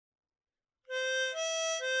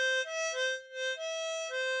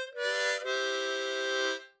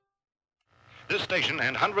This station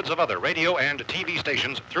and hundreds of other radio and TV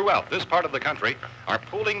stations throughout this part of the country are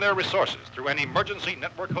pooling their resources through an emergency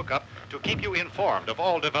network hookup to keep you informed of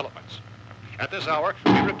all developments. At this hour,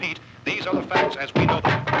 we repeat, these are the facts as we know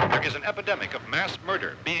them. There is an epidemic of mass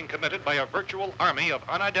murder being committed by a virtual army of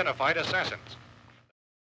unidentified assassins.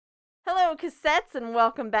 Hello, cassettes, and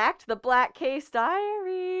welcome back to the Black Case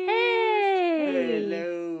Diaries. Hey!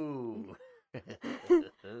 Hello.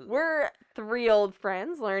 We're three old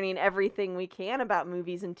friends learning everything we can about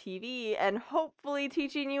movies and TV, and hopefully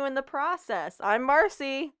teaching you in the process. I'm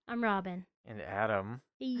Marcy. I'm Robin. And Adam.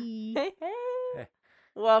 Hey. Hey.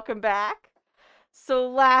 Welcome back. So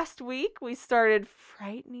last week we started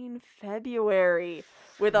Frightening February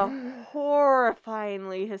with a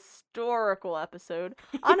horrifyingly historical episode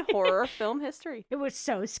on horror film history. It was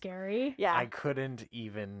so scary. Yeah. I couldn't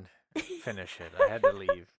even finish it. I had to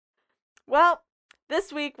leave. Well,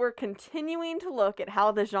 this week we're continuing to look at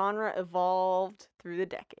how the genre evolved through the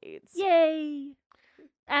decades. Yay!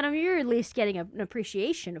 Adam, you're at least getting an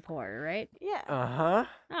appreciation of horror, right? Yeah. Uh-huh.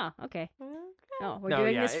 Oh, okay. Oh, we're No,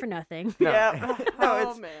 doing yeah, this for nothing. No. Yeah. No,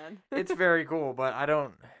 Oh, man. it's very cool, but I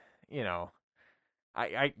don't,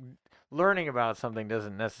 I learning about something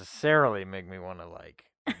doesn't necessarily make me want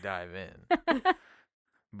to, dive in.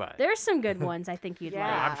 But There's some good ones I think you'd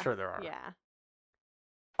Yeah. I'm sure there are. Yeah.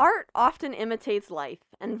 Art often imitates life,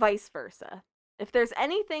 and vice versa. If there's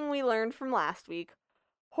anything we learned from last week,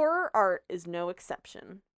 horror art is no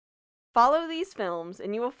exception. Follow these films,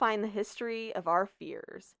 and you will find the history of our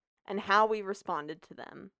fears and how we responded to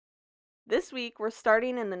them. This week, we're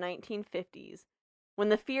starting in the 1950s, when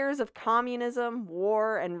the fears of communism,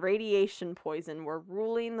 war, and radiation poison were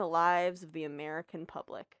ruling the lives of the American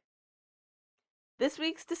public. This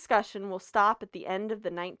week's discussion will stop at the end of the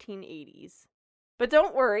 1980s. But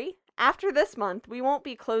don't worry, after this month, we won't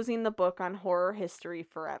be closing the book on horror history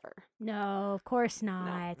forever. No, of course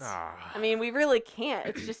not. Ah. I mean, we really can't.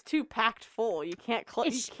 It's just too packed full. You can't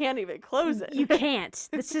you can't even close it. You can't.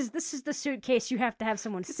 This is the suitcase you have to have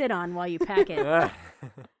someone sit on while you pack it.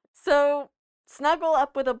 So, snuggle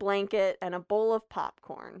up with a blanket and a bowl of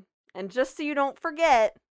popcorn. And just so you don't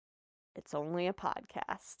forget, it's only a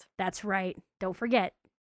podcast. That's right. Don't forget.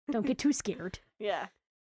 Don't get too scared. Yeah.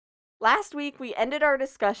 Last week, we ended our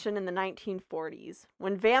discussion in the 1940s,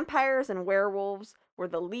 when vampires and werewolves were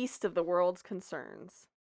the least of the world's concerns.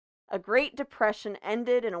 A Great Depression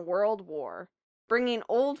ended in a world war, bringing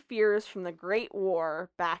old fears from the Great War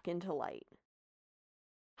back into light.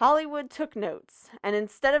 Hollywood took notes, and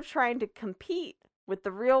instead of trying to compete with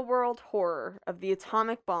the real-world horror of the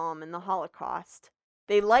atomic bomb and the Holocaust,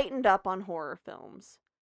 they lightened up on horror films.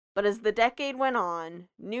 But as the decade went on,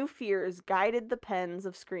 new fears guided the pens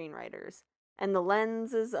of screenwriters and the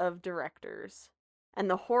lenses of directors, and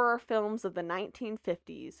the horror films of the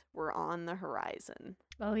 1950s were on the horizon.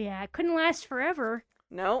 Oh yeah, it couldn't last forever.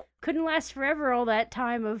 Nope. Couldn't last forever all that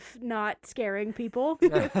time of not scaring people.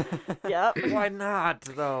 Yep. Why not,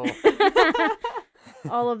 though?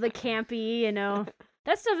 All of the campy,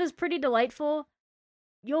 that stuff is pretty delightful.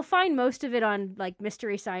 You'll find most of it on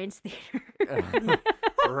Mystery Science Theater.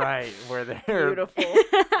 Right, where they're Beautiful.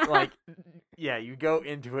 you go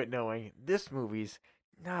into it knowing this movie's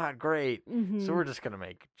not great, Mhm. so we're just gonna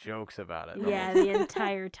make jokes about it. Yeah, the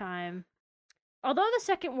entire time. Although the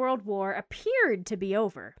Second World War appeared to be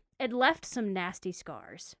over, it left some nasty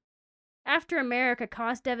scars. After America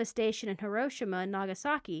caused devastation in Hiroshima and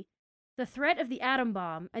Nagasaki, the threat of the atom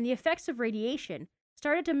bomb and the effects of radiation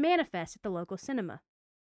started to manifest at the local cinema.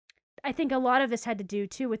 I think a lot of this had to do,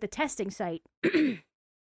 too, with the testing site.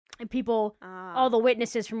 And people, all the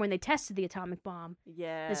witnesses from when they tested the atomic bomb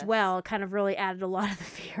as well, kind of really added a lot of the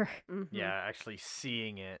fear. Mm-hmm. Yeah, actually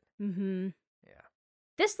seeing it. Mm-hmm. Yeah.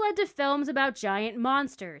 This led to films about giant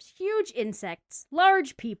monsters, huge insects,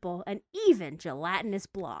 large people, and even gelatinous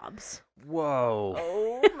blobs. Whoa.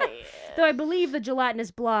 Oh, man. Though I believe the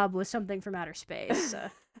gelatinous blob was something from outer space,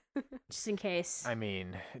 just in case. I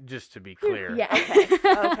mean, just to be clear. Yeah. Okay,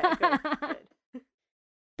 good.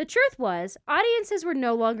 The truth was, audiences were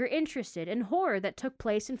no longer interested in horror that took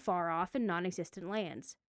place in far-off and non-existent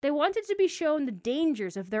lands. They wanted to be shown the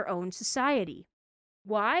dangers of their own society.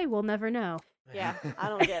 Why? We'll never know. Yeah, I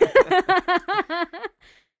don't get it.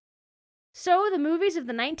 So the movies of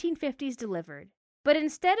the 1950s delivered, but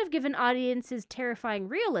instead of giving audiences terrifying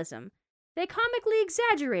realism, they comically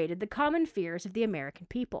exaggerated the common fears of the American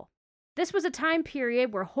people. This was a time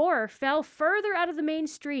period where horror fell further out of the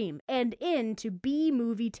mainstream and into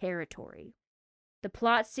B-movie territory. The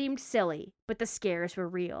plot seemed silly, but the scares were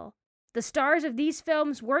real. The stars of these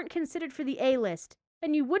films weren't considered for the A-list,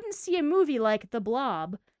 and you wouldn't see a movie like The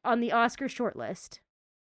Blob on the Oscar shortlist.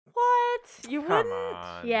 What? You Come wouldn't?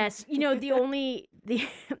 on. Yes, the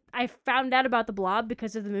I found out about the Blob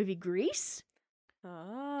because of the movie Grease.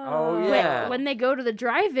 Oh, yeah. When they go to the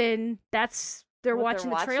drive-in, they're What watching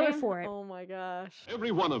the trailer for it. Oh my gosh.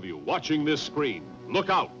 Every one of you watching this screen, look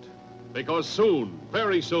out. Because soon,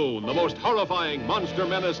 very soon, the most horrifying monster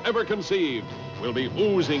menace ever conceived will be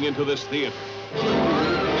oozing into this theater.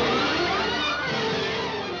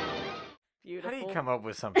 Beautiful. How do you come up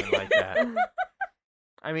with something like that?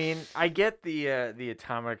 I mean, I get the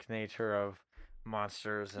atomic nature of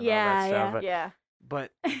monsters and all that stuff, Yeah.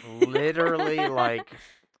 but literally like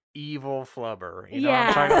evil flubber. You know what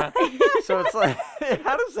I'm Yeah. talking about? So it's like,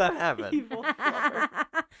 how does that happen? Evil flubber.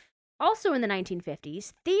 Also in the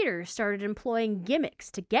 1950s, theaters started employing gimmicks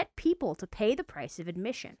to get people to pay the price of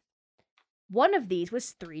admission. One of these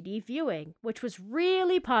was 3D viewing, which was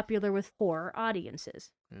really popular with horror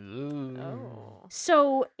audiences. Ooh. Oh.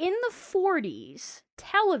 So in the 40s,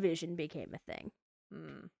 television became a thing.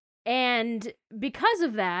 Hmm. And because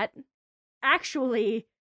of that, actually,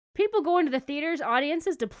 people going to the theaters,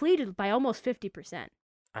 audiences depleted by almost 50%.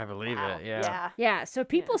 I believe Wow. it. Yeah. Yeah, so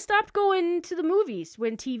people stopped going to the movies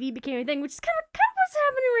when TV became a thing, which is kind of what's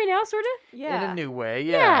happening right now, sort of. Yeah. In a new way.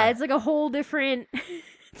 Yeah, Yeah. it's like a whole different,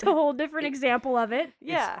 it's a whole different example of it.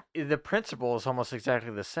 Yeah. The principle is almost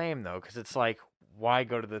exactly the same though, because it's like, why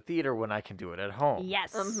go to the theater when I can do it at home?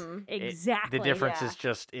 Yes, Mhm. exactly. The difference yeah. is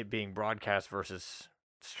just it being broadcast versus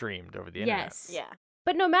streamed over the internet. Yes. Yeah.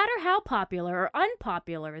 But no matter how popular or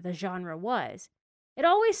unpopular the genre was, it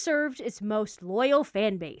always served its most loyal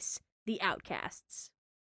fan base, the outcasts.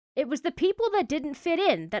 It was the people that didn't fit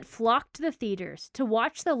in that flocked to the theaters to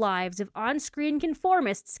watch the lives of on-screen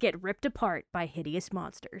conformists get ripped apart by hideous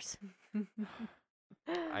monsters.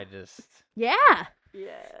 I just Yeah.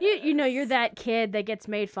 Yeah. You know, you're that kid that gets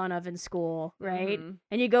made fun of in school, right? Mhm.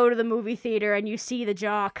 And you go to the movie theater and you see the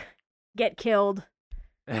jock get killed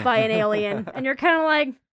by an alien, and you're kind of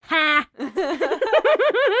like, ha!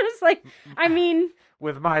 It's like, I mean,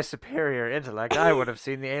 with my superior intellect, I would have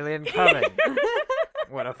seen the alien coming.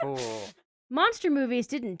 What a fool. monster movies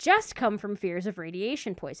didn't just come from fears of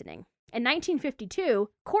radiation poisoning. In 1952,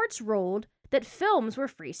 courts ruled that films were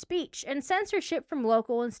free speech, and censorship from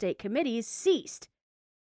local and state committees ceased.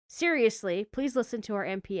 Seriously, please listen to our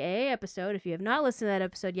MPAA episode. If you have not listened to that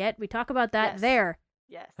episode yet, we talk about that Yes. there.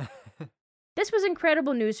 Yes. This was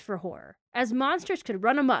incredible news for horror, as monsters could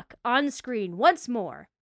run amok on screen once more.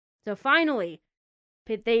 So finally,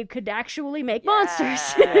 they could actually make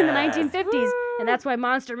monsters in the Yes. 1950s, and that's why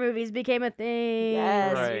monster movies became a thing.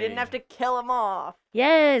 Yes. You Right. didn't have to kill them off.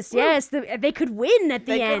 Yes, Woo. yes, they could win at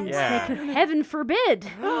the They could end. Yeah. They could, heaven forbid,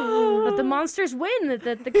 that the monsters win,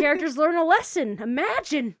 that the characters learn a lesson.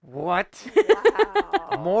 Imagine. What?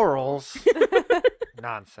 Wow. Morals?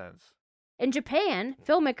 Nonsense. In Japan,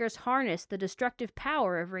 filmmakers harnessed the destructive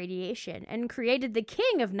power of radiation and created the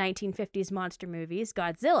king of 1950s monster movies,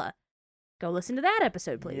 Godzilla. Go listen to that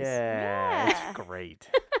episode, please. Yeah, Yeah. it's great.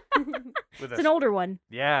 With It's an older one.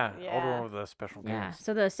 Yeah, older Yeah. one with the special Yeah, things.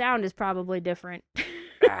 so the sound is probably different,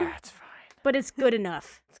 It's fine. but it's good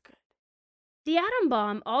enough. It's good. The atom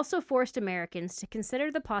bomb also forced Americans to consider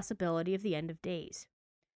the possibility of the end of days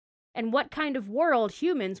and what kind of world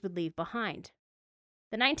humans would leave behind.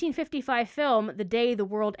 The 1955 film The Day the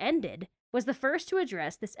World Ended was the first to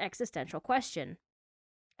address this existential question.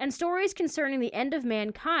 And stories concerning the end of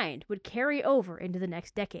mankind would carry over into the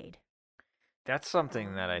next decade. That's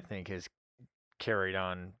something that I think is carried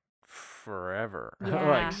on forever. Yeah.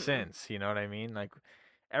 Like since, you know what I mean? Like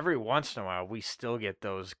every once in a while we still get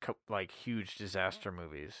those like huge disaster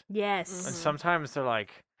movies. Yes. And Mhm. sometimes they're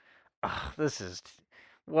like, oh, this is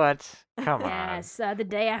what? Come on. Yes, The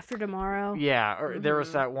Day After Tomorrow. Yeah, or there was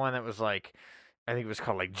Mhm. that one that was like, I think it was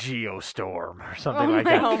called like Geostorm or something Oh like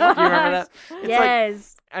my that. gosh. Do you remember that? It's like,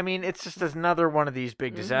 Yes. I mean, it's just another one of these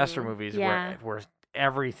big disaster Mhm. movies Yeah. where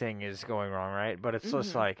everything is going wrong, right? But it's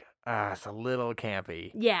just Mhm. like, it's a little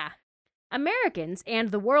campy. Yeah. Americans, and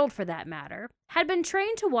the world for that matter, had been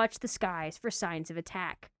trained to watch the skies for signs of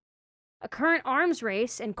attack. A current arms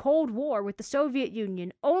race and Cold War with the Soviet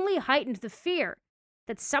Union only heightened the fear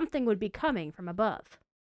that something would be coming from above.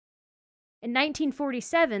 In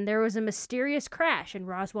 1947, there was a mysterious crash in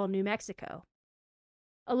Roswell, New Mexico.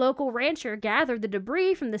 A local rancher gathered the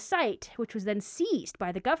debris from the site, which was then seized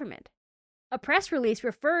by the government. A press release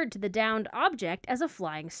referred to the downed object as a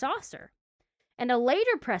flying saucer, and a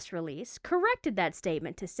later press release corrected that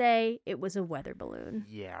statement to say it was a weather balloon.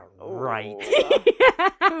 Yeah, right.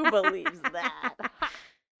 Who believes that?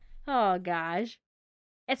 Oh, gosh.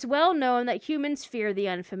 It's well known that humans fear the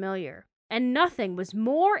unfamiliar, and nothing was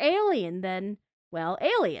more alien than, well,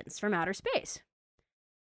 aliens from outer space.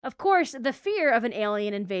 Of course, the fear of an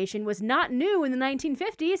alien invasion was not new in the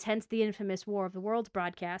 1950s, hence the infamous War of the Worlds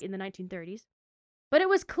broadcast in the 1930s. But it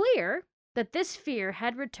was clear that this fear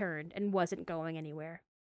had returned and wasn't going anywhere.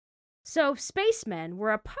 So, spacemen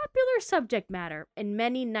were a popular subject matter in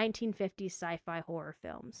many 1950s sci-fi horror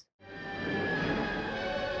films.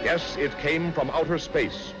 Yes, it came from outer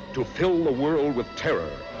space to fill the world with terror,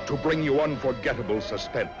 to bring you unforgettable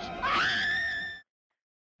suspense.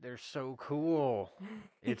 They're so cool.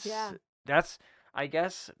 It's Yeah. I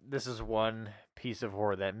guess this is one piece of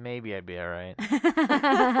horror that maybe I'd be all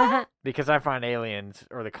right. Because I find aliens,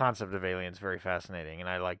 or the concept of aliens, very fascinating, and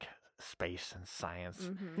I like space and science.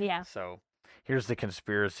 Mhm. Yeah. So here's the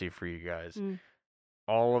conspiracy for you guys. Mm.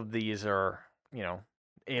 All of these are,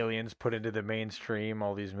 aliens put into the mainstream.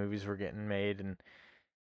 All these movies were getting made, and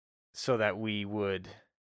so that we would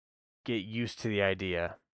get used to the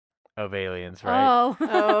idea of aliens, right? Oh.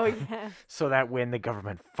 Oh, yeah. So that when the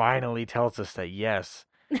government finally tells us that, yes,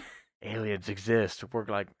 aliens exist, we're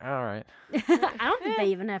like, all right. I don't think they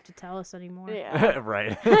even have to tell us anymore. Yeah.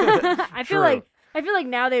 Right. I feel True. like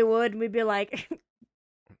now they would, and we'd be like,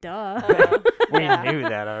 duh. We Yeah. knew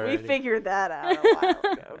that already. We figured that out a while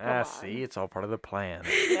ago. Come See, on. it's all part of the plan.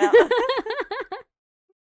 Yeah.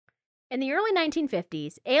 In the early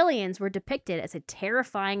 1950s, aliens were depicted as a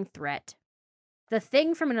terrifying threat. The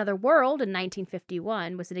Thing from Another World in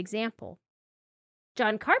 1951 was an example.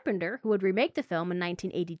 John Carpenter, who would remake the film in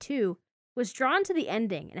 1982, was drawn to the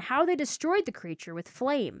ending and how they destroyed the creature with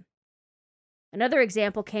flame. Another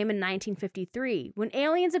example came in 1953 when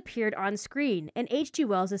aliens appeared on screen in H.G.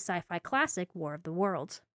 Wells' sci-fi classic War of the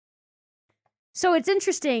Worlds. So it's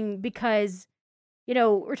interesting because,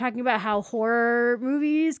 we're talking about how horror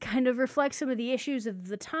movies kind of reflect some of the issues of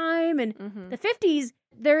the time, and Mhm. the 50s,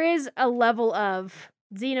 there is a level of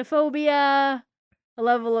xenophobia, a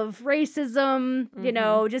level of racism,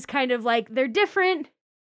 just kind of like, they're different.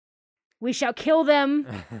 We shall kill them,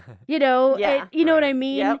 Yeah. you know what I Right.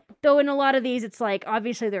 mean? Yep. Though in a lot of these, it's like,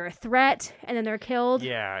 obviously they're a threat and then they're killed,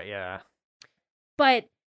 Yeah. but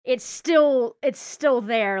it's still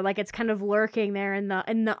there. Like, it's kind of lurking there in the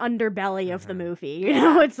underbelly of the Mhm. movie,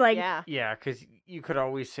 it's like, Yeah. Yeah, because you could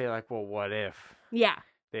always say, like, well, what if yeah.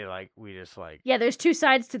 we just, like... Yeah, there's two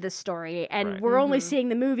sides to this story, and Right. we're only Mhm. seeing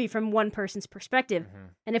the movie from one person's perspective. Mhm.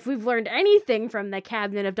 And if we've learned anything from the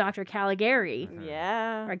Cabinet of Dr. Caligari, Mhm.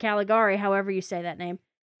 Yeah. or Caligari, however you say that name,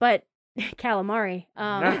 but calamari.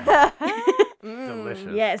 Mm.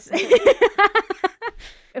 Delicious. Yes.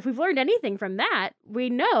 If we've learned anything from that, we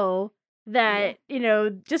know that,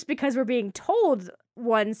 just because we're being told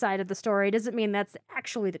one side of the story doesn't mean that's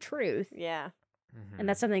actually the truth. Yeah. Mhm. And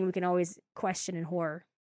that's something we can always question in horror.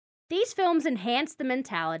 These films enhance the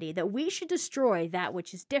mentality that we should destroy that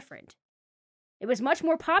which is different. It was much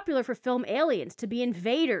more popular for film aliens to be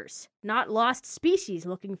invaders, not lost species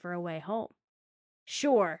looking for a way home.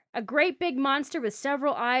 Sure, a great big monster with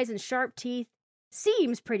several eyes and sharp teeth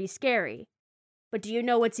seems pretty scary. But do you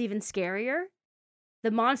know what's even scarier?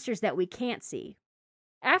 The monsters that we can't see.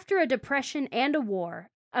 After a depression and a war,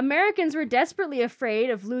 Americans were desperately afraid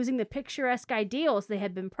of losing the picturesque ideals they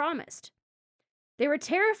had been promised. They were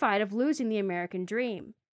terrified of losing the American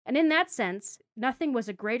dream, and in that sense, nothing was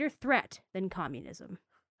a greater threat than communism.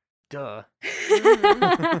 Duh.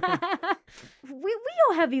 we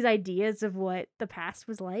all have these ideas of what the past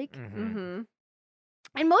was like, Mhm. Mm-hmm.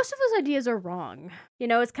 and most of those ideas are wrong.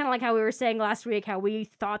 It's kind of like how we were saying last week, how we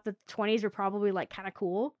thought that the 20s were probably like kind of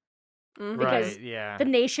cool. Mm-hmm. because Right, yeah. The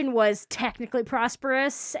nation was technically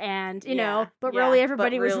prosperous, and Yeah, but yeah, really but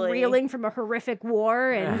everybody was really- reeling from a horrific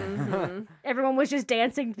war, and Mhm. everyone was just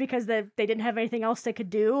dancing because they didn't have anything else they could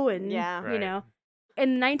do, and Yeah. Right.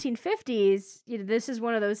 in the 1950s, this is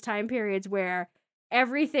one of those time periods where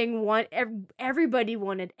everybody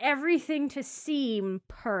wanted everything to seem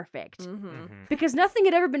perfect, Mm-hmm. Mhm. because nothing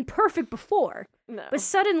had ever been perfect before. No. But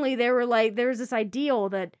suddenly there was this ideal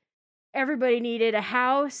that everybody needed a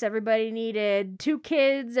house, everybody needed 2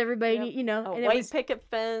 kids, everybody Yep. need, A and white it was, picket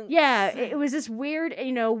fence. yeah, it was this weird,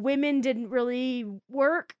 women didn't really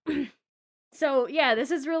work. So, yeah,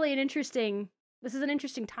 this is an interesting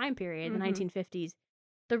time period, Mhm. the 1950s.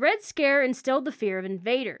 The Red Scare instilled the fear of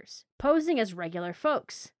invaders, posing as regular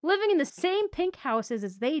folks, living in the same pink houses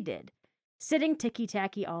as they did, sitting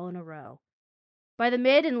ticky-tacky all in a row. By the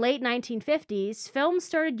mid and late 1950s, films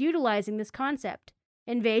started utilizing this concept.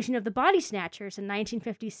 Invasion of the Body Snatchers in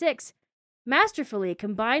 1956 masterfully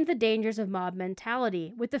combined the dangers of mob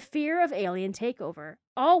mentality with the fear of alien takeover,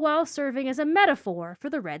 all while serving as a metaphor for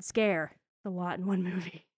the Red Scare. A lot in one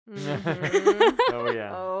movie. Mhm. Oh,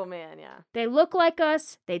 yeah. Oh man, yeah. They look like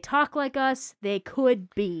us. They talk like us. They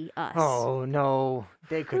could be us. Oh, no.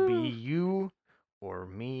 They could be you or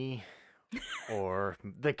me or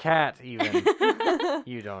the cat, even.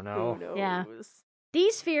 You don't know. Who knows? Yeah.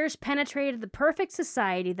 These fears penetrated the perfect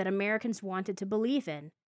society that Americans wanted to believe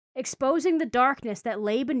in, exposing the darkness that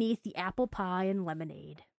lay beneath the apple pie and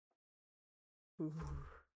lemonade.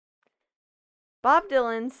 Bob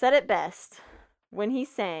Dylan said it best when he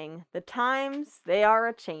sang, "The times, they are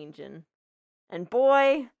a-changin'." And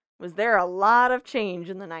boy, was there a lot of change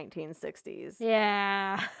in the 1960s.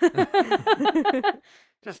 Yeah.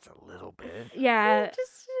 Just a little bit. Yeah.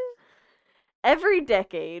 Every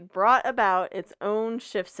decade brought about its own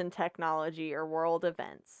shifts in technology or world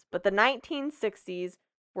events, but the 1960s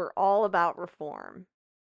were all about reform.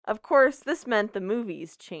 Of course, this meant the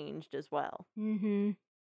movies changed as well. Mm-hmm.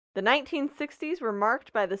 The 1960s were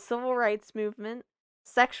marked by the civil rights movement,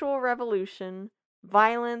 sexual revolution,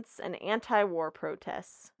 violence, and anti-war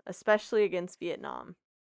protests, especially against Vietnam.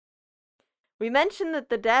 We mentioned that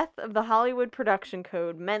the death of the Hollywood Production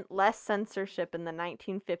Code meant less censorship in the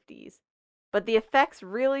 1950s, but the effects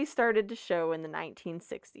really started to show in the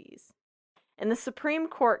 1960s. In the Supreme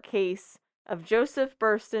Court case of Joseph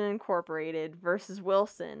Burston Incorporated versus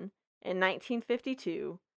Wilson in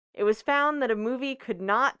 1952, it was found that a movie could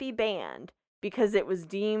not be banned because it was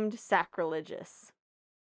deemed sacrilegious.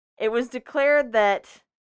 It was declared that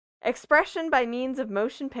expression by means of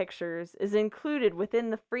motion pictures is included within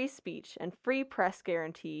the free speech and free press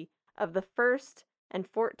guarantee of the First and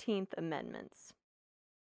 14th Amendments.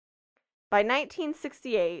 By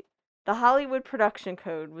 1968, the Hollywood Production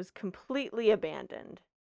Code was completely abandoned,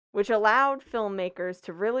 which allowed filmmakers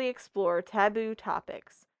to really explore taboo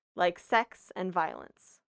topics like sex and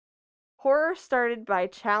violence. Horror started by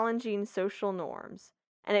challenging social norms,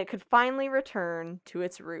 and it could finally return to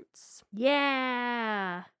its roots.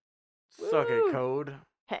 Yeah. Suck Woo. it, Code.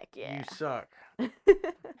 Heck yeah. You suck.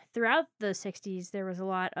 Throughout the 60s, there was a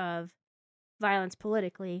lot of violence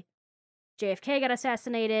politically. JFK got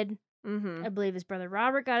assassinated. Mm-hmm. I believe his brother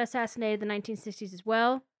Robert got assassinated in the 1960s as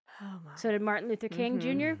well. Oh my. So did Martin Luther King Mhm.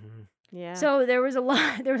 Jr. Mhm. Yeah. So there was a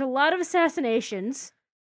lot of assassinations,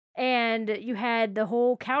 and you had the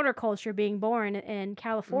whole counterculture being born in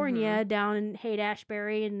California, down in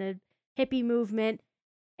Haight-Ashbury, and the hippie movement.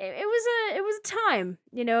 It was a time,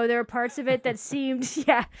 you know. There were parts of it that seemed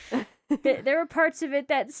there were parts of it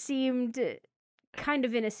that seemed kind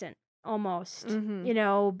of innocent almost, Mhm. you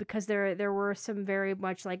know, because there were some very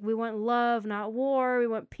much like, we want love, not war, we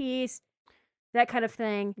want peace, that kind of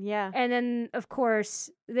thing. Yeah. And then, of course,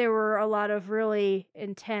 there were a lot of really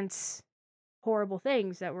intense, horrible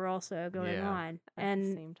things that were also going Yeah. on. At And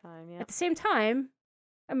the same time, yeah. at the same time,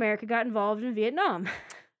 America got involved in Vietnam.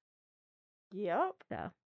 Yep.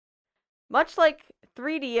 So, Much like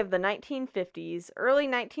 3D of the 1950s, early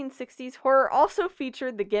 1960s horror also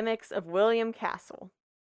featured the gimmicks of William Castle.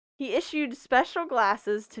 He issued special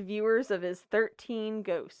glasses to viewers of his 13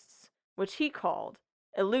 Ghosts, which he called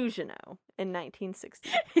Illusiono in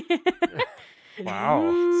 1960. Wow.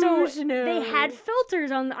 so they had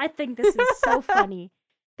filters on. I think this is so funny.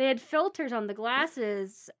 They had filters on the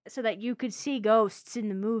glasses so that you could see ghosts in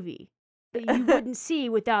the movie that you wouldn't see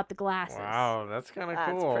without the glasses. Wow, that's kind of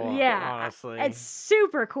That's cool. pretty Yeah, honestly. It's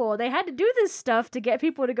super cool. They had to do this stuff to get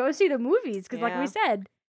people to go see the movies because, like Yeah. we said,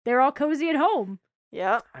 they're all cozy at home.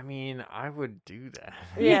 Yep. I mean, I would do that.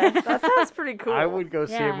 Yeah, that sounds pretty cool. I would go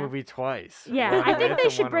see a Yeah. movie twice. Yeah, One I of think this they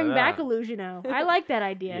and should one bring of back that. Illusiono. I like that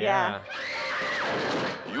idea. Yeah.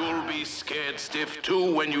 You'll be scared stiff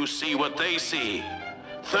too when you see what they see.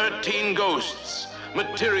 13 ghosts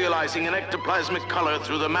materializing in ectoplasmic color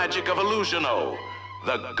through the magic of Illusiono,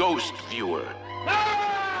 the ghost viewer.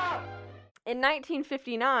 In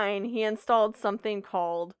 1959, he installed something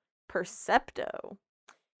called Percepto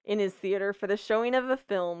in his theater for the showing of a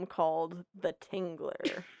film called The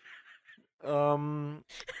Tingler.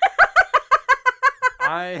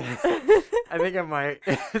 I think I might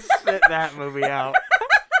spit that movie out.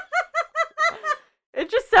 It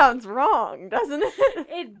just sounds wrong, doesn't it?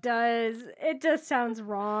 It does. It just sounds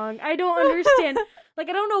wrong. I don't understand. Like,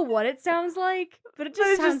 I don't know what it sounds like, but it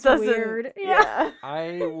just sounds doesn't. weird. Yeah.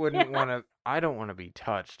 I wouldn't want to. I don't want to be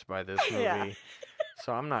touched by this movie, Yeah.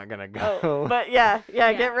 so I'm not gonna go. Oh, but yeah,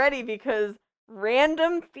 get ready because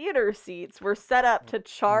random theater seats were set up to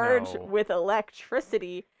charge No. with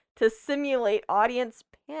electricity to simulate audience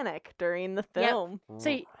panic during the Yep. film.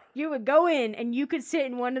 So you would go in and you could sit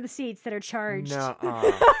in one of the seats that are charged. No,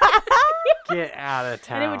 get out of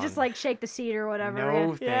town. And it would just like shake the seat or whatever.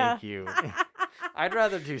 No, yeah. thank you. I'd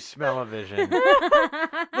rather do smell-o-vision.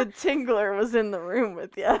 The Tingler was in the room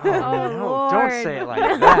with you. Oh, no, Lord. don't say it like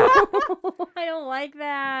that. I don't like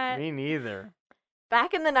that. Me neither.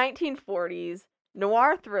 Back in the 1940s,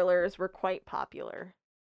 noir thrillers were quite popular.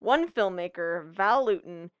 One filmmaker, Val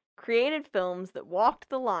Lewton, created films that walked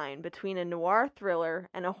the line between a noir thriller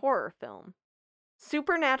and a horror film.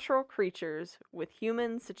 Supernatural creatures with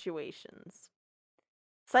human situations.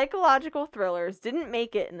 Psychological thrillers didn't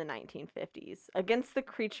make it in the 1950s against the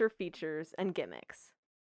creature features and gimmicks.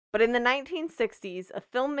 But in the 1960s, a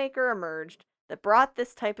filmmaker emerged that brought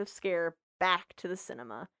this type of scare back to the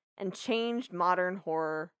cinema and changed modern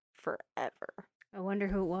horror forever. I wonder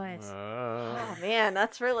who it was. Oh man,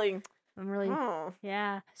 that's really... I'm really Oh.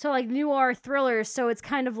 yeah. So like noir thrillers, so it's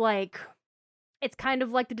kind of like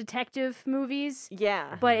the detective movies,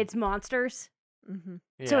 Yeah. but it's monsters. Mm-hmm.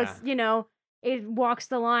 Yeah. So it's, it walks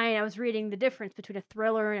the line. I was reading the difference between a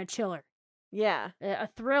thriller and a chiller. Yeah. A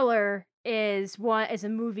thriller is a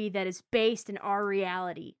movie that is based in our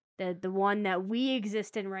reality, the one that we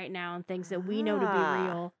exist in right now and things that we know to be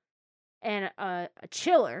real. And a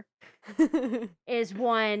chiller is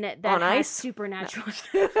one that On has ice? supernatural.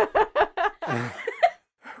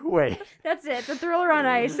 Wait. That's it. It's a thriller on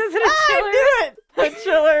ice. Isn't it a I chiller? knew it! The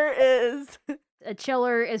chiller is... A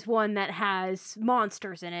chiller is one that has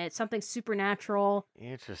monsters in it, something supernatural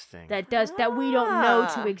Interesting. that we don't know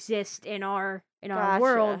to Ah. exist in our Gotcha.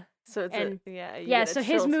 world. So it's And- you Yeah, get so a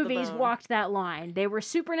his chill to the movies bone. walked that line. They were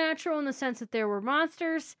supernatural in the sense that there were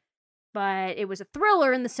monsters, but it was a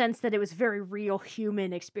thriller in the sense that it was a very real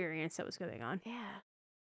human experience that was going on. Yeah.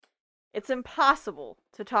 It's impossible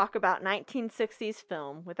to talk about 1960s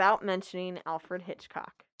film without mentioning Alfred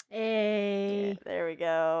Hitchcock. Hey. Yeah, there we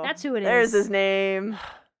go. That's who it There's is. his name.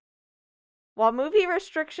 While movie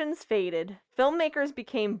restrictions faded, filmmakers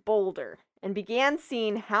became bolder and began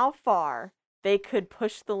seeing how far they could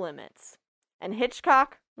push the limits. And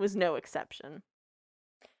Hitchcock was no exception.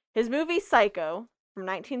 His movie Psycho from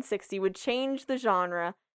 1960 would change the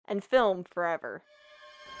genre and film forever.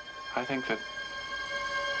 I think that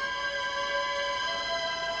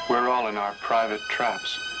we're all in our private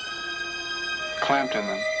traps, clamped in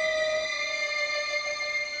them.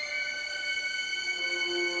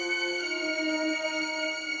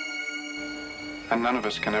 And none of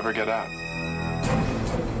us can ever get out.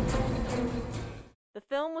 The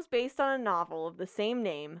film was based on a novel of the same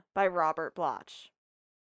name by Robert Bloch.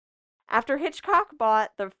 After Hitchcock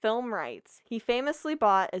bought the film rights, he famously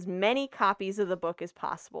bought as many copies of the book as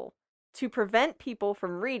possible to prevent people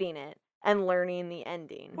from reading it and learning the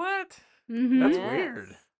ending. What? Mm-hmm. That's Yes. weird.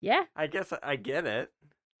 Yeah. I guess I get it.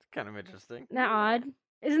 It's kind of interesting. Isn't that odd?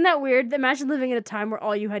 Isn't that weird? Imagine living in a time where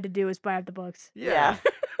all you had to do was buy up the books. Yeah.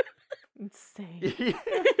 Insane.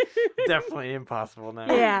 Definitely impossible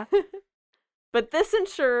now. Yeah. But this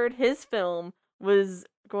ensured his film was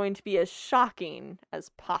going to be as shocking as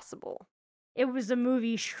possible. It was a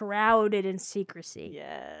movie shrouded in secrecy.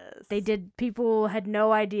 Yes. People had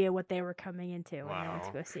no idea what they were coming into when they went to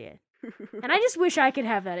Wow. go see it. And I just wish I could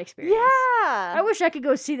have that experience. Yeah. I wish I could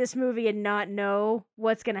go see this movie and not know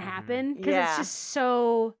what's going to happen. Because Yeah. it's just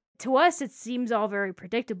so, to us, it seems all very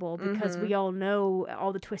predictable because Mhm. we all know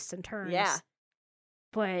all the twists and turns. Yeah.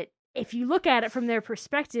 But if you look at it from their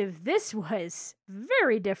perspective, this was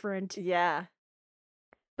very different. Yeah.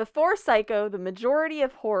 Before Psycho, the majority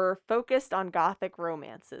of horror focused on gothic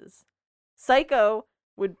romances. Psycho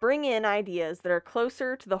would bring in ideas that are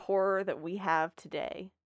closer to the horror that we have today.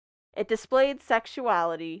 It displayed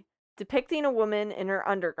sexuality, depicting a woman in her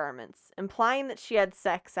undergarments, implying that she had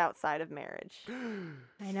sex outside of marriage.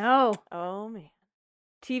 I know. Oh, man.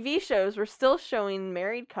 TV shows were still showing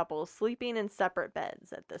married couples sleeping in separate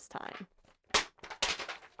beds at this time.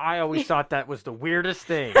 I always thought that was the weirdest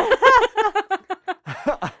thing.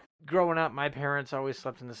 Growing up, my parents always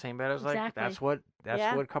slept in the same bed. I was Exactly. like, that's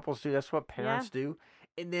Yeah. what couples do. That's what parents do.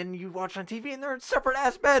 And then you watch on TV and they're in separate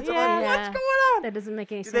ass beds. I'm Yeah. like, what's going on? That doesn't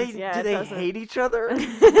make any Do they sense. Yeah, do it they doesn't. hate each other?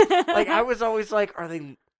 Like I was always like, are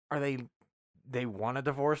they want a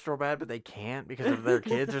divorce real bad, but they can't because of their It's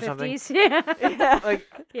kids the or something? 50s. Yeah. Yeah. Like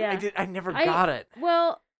Yeah. I never got it.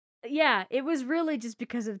 Well, yeah, it was really just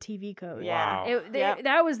because of TV code. Yeah. Wow. Yep.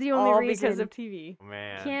 That was the only All reason. because of TV.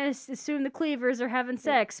 Man. Can't assume the Cleavers are having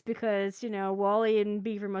sex because, Wally and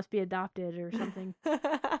Beaver must be adopted or something.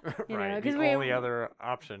 You know, Right. 'cause The we- only other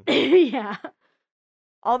option. Yeah.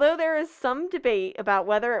 Although there is some debate about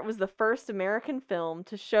whether it was the first American film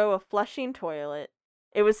to show a flushing toilet,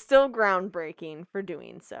 it was still groundbreaking for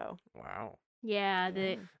doing so. Wow. Yeah.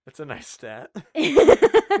 That's a nice stat.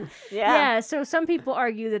 Yeah, so some people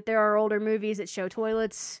argue that there are older movies that show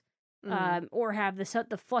toilets. or have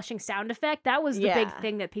the flushing sound effect. That was the big Yeah.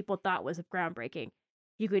 thing that people thought was groundbreaking.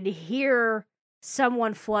 You could hear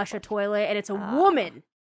someone flush a toilet, and it's a woman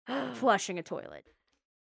flushing a toilet.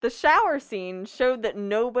 The shower scene showed that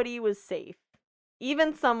nobody was safe,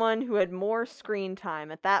 even someone who had more screen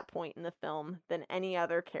time at that point in the film than any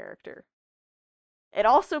other character. It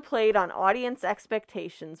also played on audience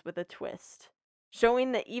expectations with a twist,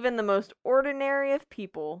 showing that even the most ordinary of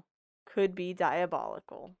people could be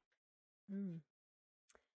diabolical.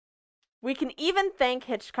 We can even thank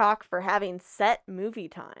Hitchcock for having set movie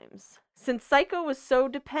times. Since Psycho was so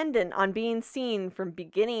dependent on being seen from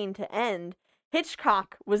beginning to end,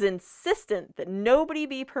 Hitchcock was insistent that nobody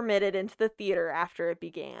be permitted into the theater after it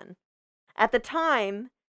began. At the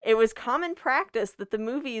time, it was common practice that the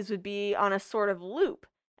movies would be on a sort of loop,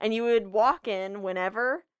 and you would walk in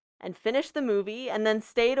whenever and finish the movie and then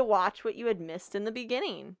stay to watch what you had missed in the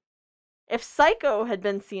beginning. If Psycho had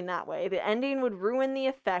been seen that way, the ending would ruin the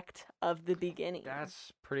effect of the beginning.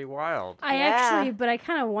 That's pretty wild. But I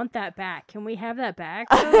kind of want that back. Can we have that back?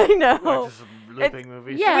 I know. Like just looping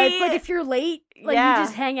movies. Yeah, it's like if you're late, like you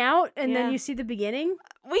just hang out and Yeah. then you see the beginning.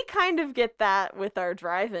 We kind of get that with our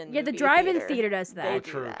drive-in. Yeah, the movie drive-in theater does that. They Oh,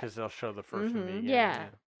 do true, that. because they'll show the first one again. Yeah.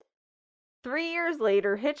 3 years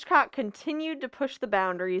later, Hitchcock continued to push the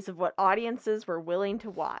boundaries of what audiences were willing to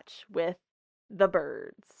watch with The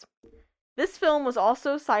Birds. This film was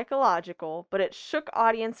also psychological, but it shook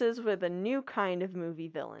audiences with a new kind of movie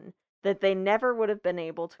villain that they never would have been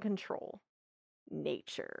able to control: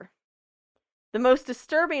 nature. The most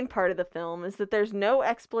disturbing part of the film is that there's no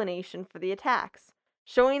explanation for the attacks,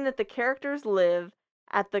 showing that the characters live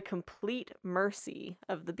at the complete mercy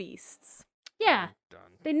of the beasts. Yeah. Dun.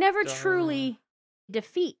 They never Dun. truly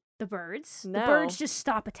defeat the birds. No. The birds just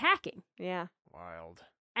stop attacking. Yeah. Wild.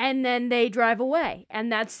 And then they drive away. And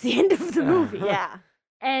that's the end of the movie. Yeah.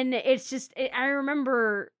 And it's just, I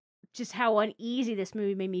remember just how uneasy this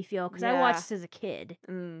movie made me feel because I Yeah. watched this as a kid.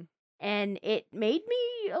 Mm. And it made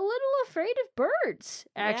me a little afraid of birds,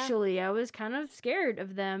 Yeah. actually. I was kind of scared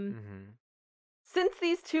of them. Mm-hmm. Since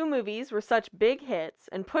these two movies were such big hits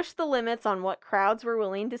and pushed the limits on what crowds were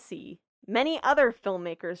willing to see, many other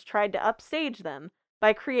filmmakers tried to upstage them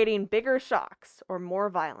by creating bigger shocks or more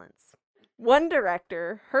violence. One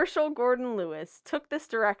director, Herschel Gordon Lewis, took this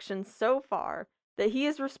direction so far that he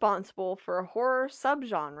is responsible for a horror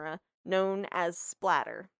subgenre known as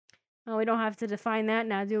splatter. Oh, we don't have to define that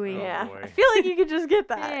now, do we? Oh, Yeah, boy. I feel like you could just get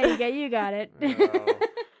that. Yeah, you got it. Oh.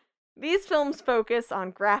 These films focus on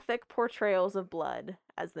graphic portrayals of blood,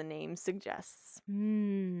 as the name suggests.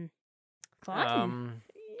 Fun.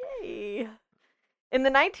 Yay! In the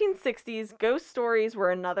 1960s, ghost stories were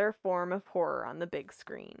another form of horror on the big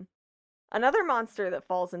screen. Another monster that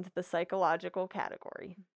falls into the psychological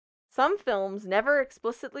category. Some films never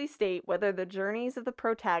explicitly state whether the journeys of the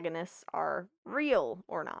protagonists are real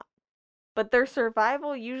or not, but their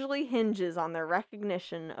survival usually hinges on their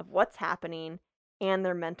recognition of what's happening and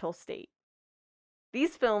their mental state.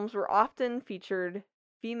 These films were often featured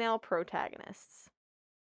female protagonists.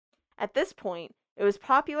 At this point, it was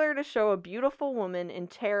popular to show a beautiful woman in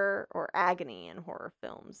terror or agony in horror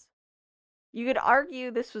films. You could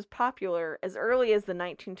argue this was popular as early as the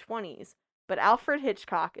 1920s, but Alfred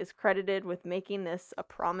Hitchcock is credited with making this a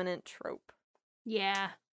prominent trope. Yeah.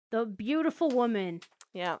 The beautiful woman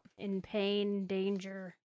Yeah. in pain,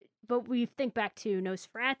 danger. But we think back to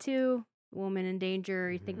Nosferatu, Woman in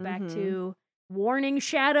Danger. You think back Mhm. to Warning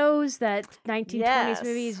Shadows, that 1920s Yes.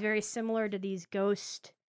 movie is very similar to these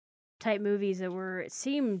ghost type movies that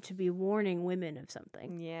seemed to be warning women of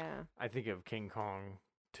something. Yeah. I think of King Kong,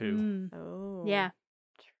 too. Oh. Yeah.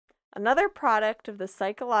 Another product of the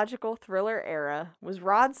psychological thriller era was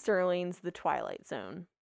Rod Serling's The Twilight Zone.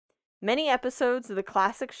 Many episodes of the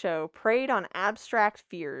classic show preyed on abstract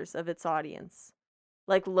fears of its audience,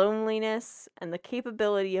 like loneliness and the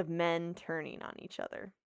capability of men turning on each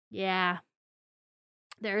other. Yeah.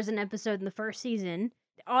 There's an episode in the first season.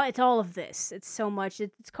 It's all of this. It's so much.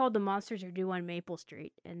 It's called The Monsters Are Due on Maple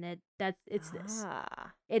Street, and it's this.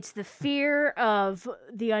 Ah. It's the fear of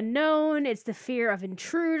the unknown. It's the fear of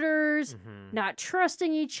intruders, Mhm. not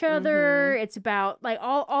trusting each other. It's about like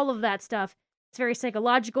all of that stuff. It's very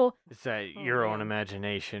psychological. It's that Oh, your own man.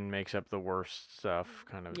 imagination makes up the worst stuff,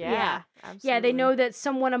 kind of. Yeah. Yeah, they absolutely. know that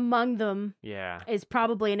someone among them Yeah. is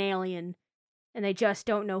probably an alien, and they just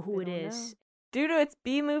don't know who They it don't is. know. Due to its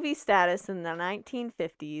B-movie status in the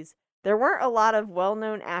 1950s, there weren't a lot of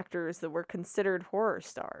well-known actors that were considered horror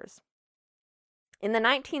stars. In the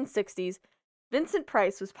 1960s, Vincent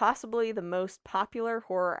Price was possibly the most popular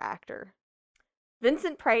horror actor.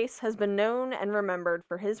 Vincent Price has been known and remembered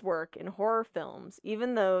for his work in horror films,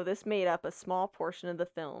 even though this made up a small portion of the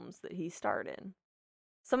films that he starred in.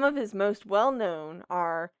 Some of his most well-known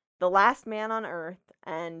are The Last Man on Earth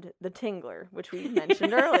and The Tingler, which we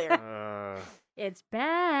mentioned earlier. It's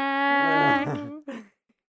back.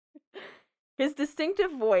 His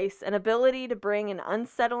distinctive voice and ability to bring an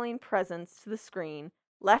unsettling presence to the screen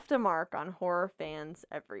left a mark on horror fans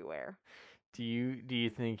everywhere. Do you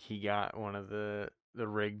think he got one of the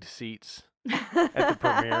rigged seats at the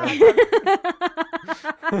premiere?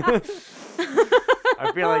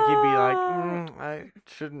 I feel like he'd be like, I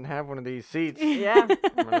shouldn't have one of these seats. Yeah.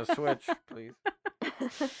 I'm gonna switch, please.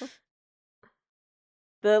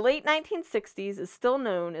 The late 1960s is still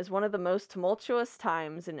known as one of the most tumultuous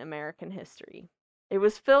times in American history. It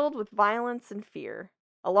was filled with violence and fear,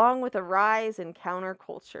 along with a rise in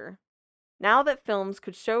counterculture. Now that films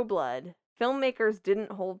could show blood, filmmakers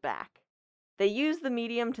didn't hold back. They used the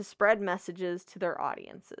medium to spread messages to their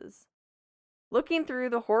audiences. Looking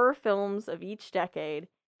through the horror films of each decade,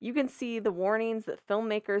 you can see the warnings that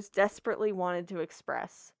filmmakers desperately wanted to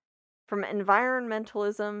express. From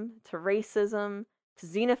environmentalism to racism to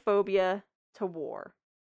xenophobia to war.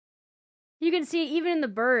 You can see even in The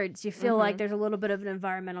Birds, you feel like there's a little bit of an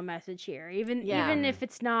environmental message here. Even if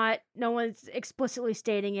it's not, no one's explicitly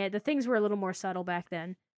stating it. The things were a little more subtle back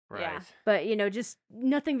then. Right. Yeah. But, just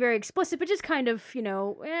nothing very explicit, but just kind of, these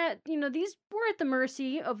we're at the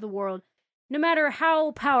mercy of the world. No matter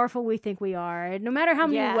how powerful we think we are, no matter how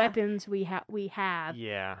many weapons we have.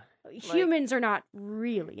 Yeah. Humans are not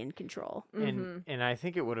really in control. And I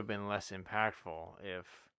think it would have been less impactful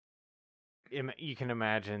if you can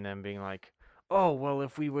imagine them being like, oh, well,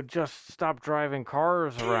 if we would just stop driving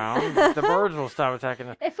cars around, the birds will stop attacking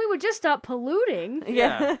us. If we would just stop polluting.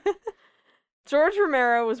 Yeah. George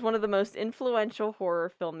Romero was one of the most influential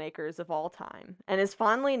horror filmmakers of all time, and is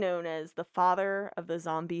fondly known as the father of the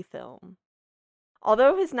zombie film.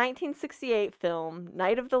 Although his 1968 film,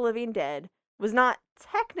 Night of the Living Dead, was not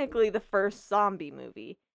technically the first zombie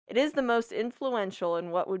movie, it is the most influential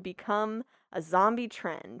in what would become a zombie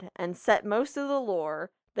trend and set most of the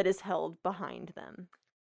lore that is held behind them.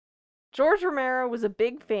 George Romero was a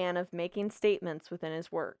big fan of making statements within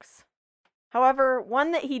his works. However,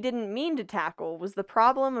 one that he didn't mean to tackle was the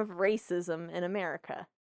problem of racism in America.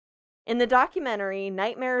 In the documentary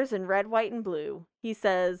Nightmares in Red, White, and Blue, he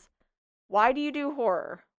says, "Why do you do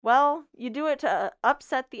horror? Well, you do it to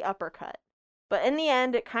upset the uppercut. But in the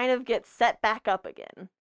end, it kind of gets set back up again.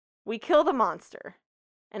 We kill the monster.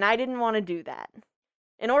 And I didn't want to do that."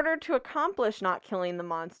 In order to accomplish not killing the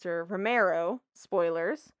monster, Romero,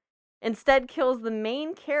 spoilers, instead kills the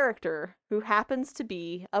main character, who happens to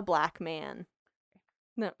be a black man.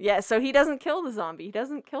 No, yeah, so he doesn't kill the zombie. He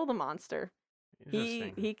doesn't kill the monster.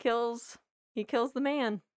 He kills the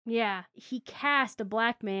man. Yeah, he cast a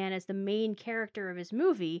black man as the main character of his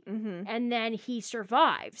movie, and then he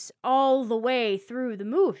survives all the way through the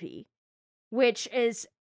movie, which is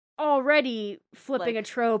already flipping a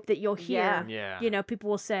trope that you'll hear. Yeah. People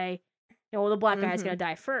will say, well, the black guy's gonna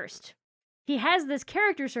die first. He has this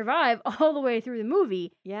character survive all the way through the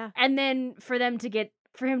movie. Yeah. And then for him to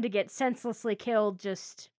get senselessly killed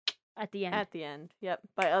just at the end. At the end, yep.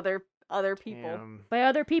 By other people. Damn. By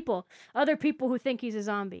other people who think he's a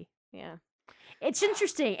zombie. Yeah. It's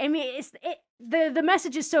interesting. I mean, the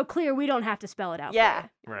message is so clear we don't have to spell it out. Yeah.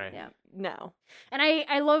 For you. Right. Yeah. No. And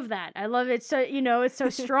I love that. I love it. So it's so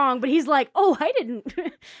strong. But he's like, oh, I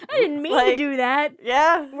didn't mean to do that.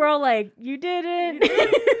 Yeah. We're all like, you didn't.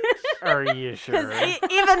 Are you sure? Because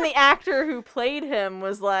even the actor who played him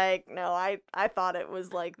was like, no, I thought it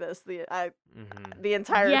was like this the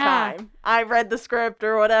entire time. I read the script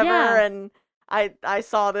or whatever, and I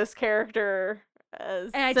saw this character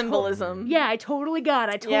as symbolism. I totally got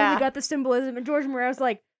it. I totally got the symbolism. And George Romero was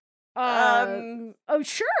like, oh,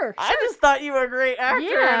 sure. I just thought you were a great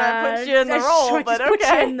actor, and I put you in the role, but put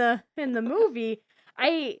you in the movie.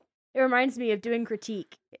 It reminds me of doing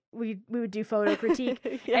critique. We would do photo critique,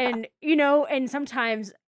 and and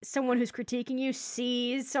sometimes someone who's critiquing you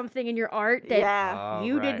sees something in your art that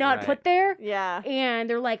you did not put there. Yeah, and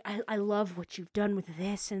they're like, I love what you've done with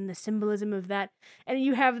this and the symbolism of that, and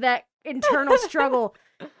you have that internal struggle.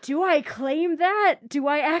 Do I claim that? Do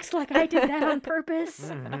I act like I did that on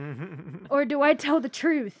purpose? Or do I tell the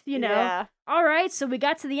truth, Yeah. All right, so we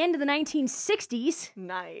got to the end of the 1960s.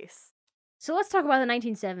 Nice. So let's talk about the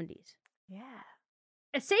 1970s. Yeah.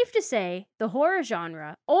 It's safe to say the horror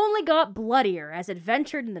genre only got bloodier as it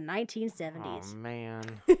ventured in the 1970s. Oh, man.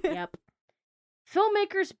 Yep.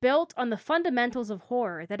 Filmmakers built on the fundamentals of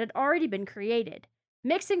horror that had already been created,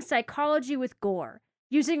 mixing psychology with gore,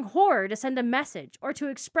 using horror to send a message or to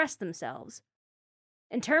express themselves.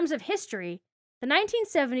 In terms of history, the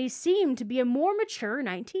 1970s seemed to be a more mature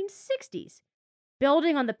 1960s,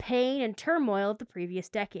 building on the pain and turmoil of the previous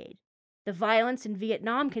decade. The violence in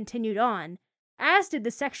Vietnam continued on, as did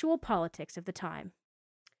the sexual politics of the time.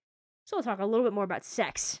 So we'll talk a little bit more about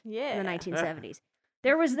sex in the 1970s.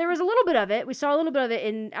 There was a little bit of it. We saw a little bit of it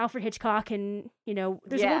in Alfred Hitchcock, and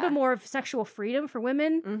there's a little bit more of sexual freedom for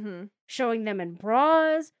women, showing them in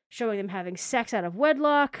bras, showing them having sex out of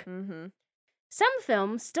wedlock. Some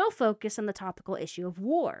films still focus on the topical issue of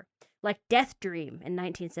war, like Death Dream in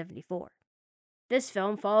 1974. This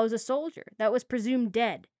film follows a soldier that was presumed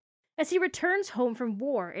dead as he returns home from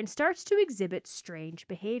war and starts to exhibit strange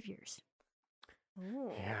behaviors.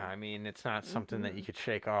 Ooh. Yeah, I mean, it's not something that you could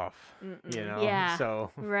shake off, Yeah.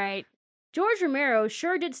 So, Right. George Romero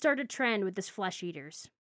sure did start a trend with his flesh eaters.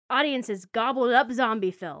 Audiences gobbled up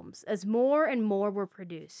zombie films as more and more were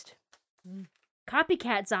produced.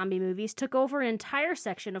 Copycat zombie movies took over an entire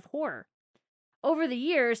section of horror. Over the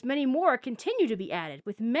years, many more continue to be added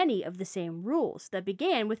with many of the same rules that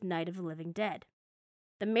began with Night of the Living Dead.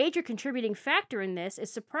 The major contributing factor in this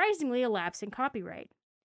is surprisingly a lapse in copyright.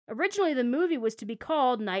 Originally, the movie was to be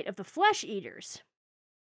called Night of the Flesh Eaters.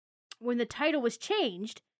 When the title was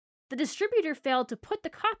changed, the distributor failed to put the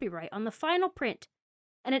copyright on the final print,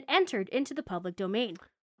 and it entered into the public domain.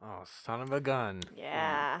 oh, son of a gun.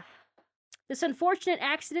 Yeah. This unfortunate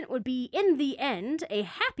accident would be, in the end, a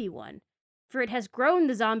happy one, for it has grown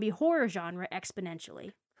the zombie horror genre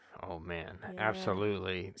exponentially. Oh, man, Yeah.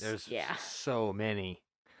 absolutely. There's Yeah. so many,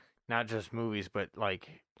 not just movies, but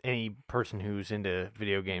like any person who's into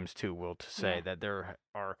video games too will to say Yeah. that there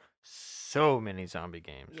are so many zombie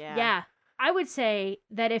games. Yeah. I would say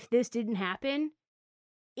that if this didn't happen,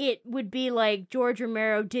 it would be like George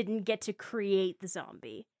Romero didn't get to create the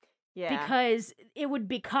zombie. Yeah. Because it would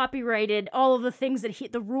be copyrighted. All of the things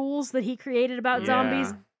the rules that he created about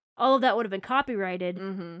zombies, all of that would have been copyrighted.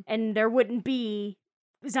 And there wouldn't be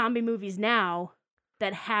zombie movies now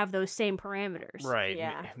that have those same parameters. Right.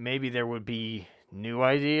 Yeah. Maybe there would be new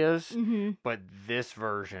ideas, Mm-hmm. but this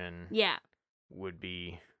version Yeah. would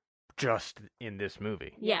be just in this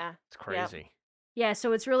movie. Yeah. It's crazy. Yeah,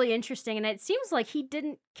 so it's really interesting, and it seems like he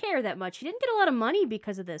didn't care that much. He didn't get a lot of money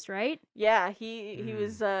because of this, right? Yeah, he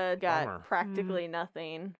was got Bummer. practically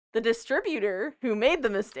nothing. The distributor who made the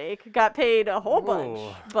mistake got paid a whole bunch,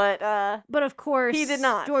 Whoa. but Of course, He did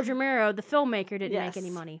not. George Romero, the filmmaker, didn't make Yes. any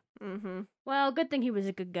money. mhm. Well, good thing he was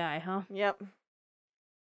a good guy, huh? Yep.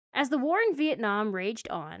 As the war in Vietnam raged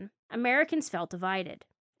on, Americans felt divided.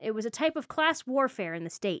 It was a type of class warfare in the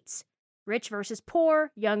States. Rich versus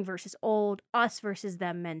poor, young versus old, us versus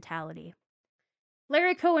them mentality.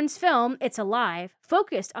 Larry Cohen's film, It's Alive,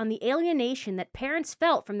 focused on the alienation that parents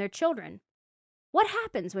felt from their children. What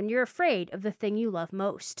happens when you're afraid of the thing you love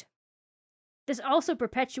most? This also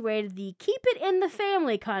perpetuated the keep it in the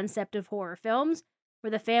family concept of horror films,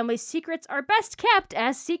 where the family's secrets are best kept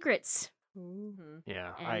as secrets. Mhm.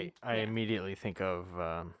 Yeah. And, I yeah. immediately think of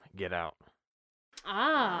Get Out, the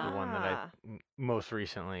Ah, one that I most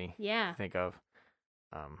recently yeah. think of.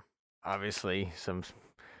 Obviously, some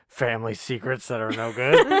family secrets that are no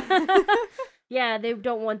good. Yeah, they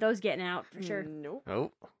don't want those getting out, for sure. Nope.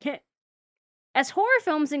 Oh, As horror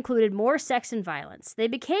films included more sex and violence, they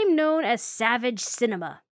became known as savage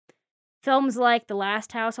cinema. Films like The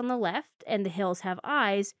Last House on the Left and The Hills Have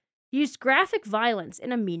Eyes used graphic violence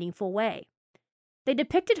in a meaningful way. They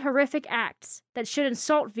depicted horrific acts that should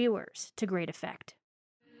insult viewers to great effect.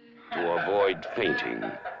 To avoid fainting,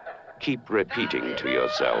 keep repeating to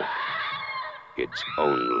yourself, it's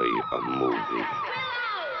only a movie.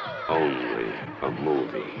 Only a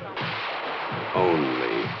movie.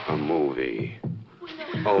 Only a movie.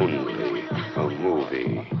 Only a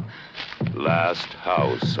movie. Last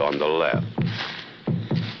House on the Left.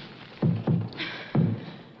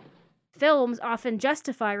 Films often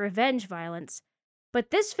justify revenge violence,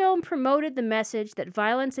 but this film promoted the message that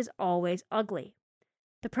violence is always ugly.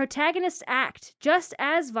 The protagonists act just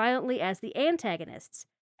as violently as the antagonists,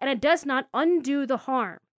 and it does not undo the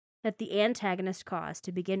harm that the antagonist caused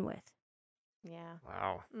to begin with. Yeah.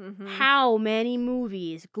 wow. Mhm. How many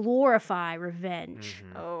movies glorify revenge?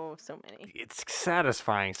 Mhm. Oh, so many. It's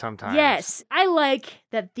satisfying sometimes. Yes, I like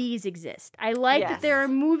that these exist. I like that there Yes.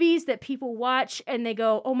 are movies that people watch and they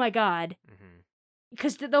go, oh my God. Mhm.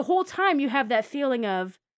 Because the whole time you have that feeling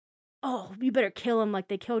of, oh, you better kill them like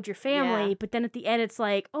they killed your family. Yeah. But then at the end, it's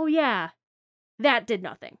like, oh yeah, that did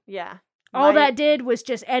nothing. Yeah. All My- that did was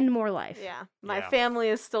just end more life. Yeah. My Yeah. family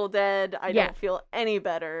is still dead. I Yeah. don't feel any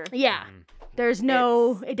better. Yeah. Mhm. There's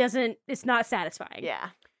no, it's not satisfying. Yeah.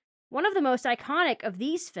 One of the most iconic of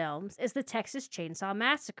these films is the Texas Chainsaw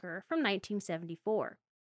Massacre from 1974.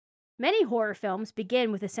 Many horror films begin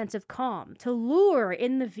with a sense of calm to lure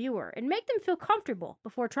in the viewer and make them feel comfortable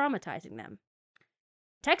before traumatizing them.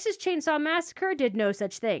 Texas Chainsaw Massacre did no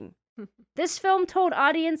such thing. This film told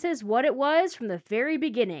audiences what it was from the very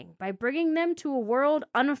beginning by bringing them to a world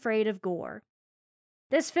unafraid of gore.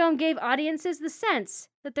 This film gave audiences the sense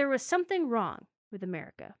that there was something wrong with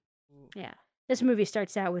America. Yeah. This movie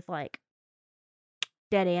starts out with, like,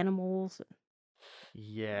 dead animals,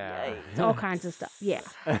 Yeah. all kinds of stuff. Yeah.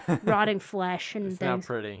 Rotting flesh and It's things. not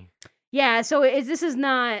pretty. Yeah, so this is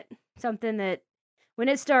not something that, when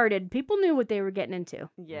it started, people knew what they were getting into.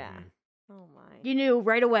 Yeah. Mhm. Oh my. You knew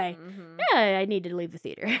right away, Mhm. yeah, I need to leave the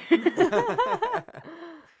theater.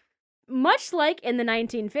 Much like in the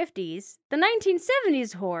 1950s, the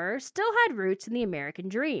 1970s horror still had roots in the American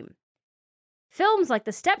dream. Films like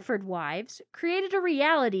The Stepford Wives created a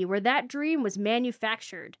reality where that dream was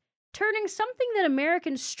manufactured, turning something that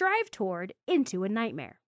Americans strive toward into a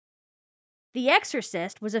nightmare. The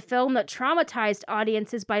Exorcist was a film that traumatized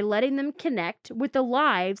audiences by letting them connect with the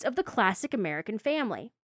lives of the classic American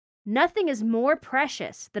family. Nothing is more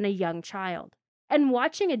precious than a young child, and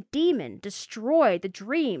watching a demon destroy the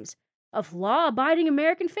dreams of law-abiding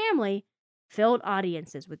American family filled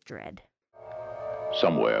audiences with dread.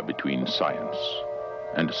 Somewhere between science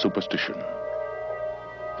and superstition,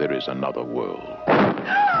 there is another world.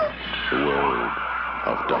 The world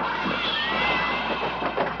of darkness.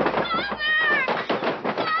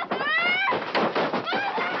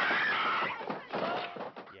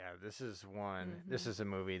 Yeah, this is one. This is a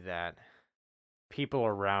movie that people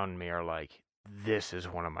around me are like, this is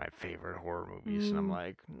one of my favorite horror movies. And I'm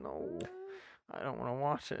like, no, I don't want to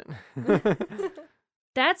watch it.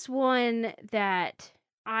 That's one that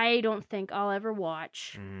I don't think I'll ever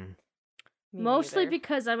watch. Mm. Me Mostly neither.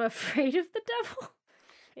 because I'm afraid of the devil.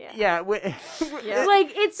 Yeah. Yeah, Yeah.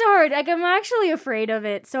 Like, it's hard. Like, I'm actually afraid of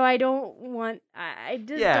it, so I don't want... I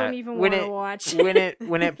just don't even want to watch. when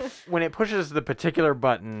it pushes the particular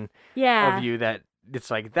button Yeah. of you that it's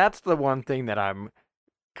like, that's the one thing that I'm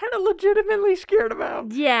kind of legitimately scared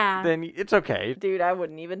about. Yeah. Then it's okay. Dude, I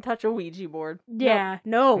wouldn't even touch a Ouija board. Yeah.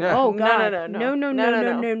 No. No. Oh, No, God. no, no, No, no. no, No, no,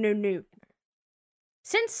 no, no, no, no.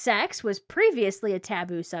 Since sex was previously a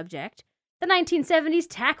taboo subject, the 1970s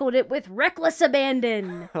tackled it with reckless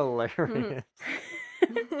abandon. Hilarious.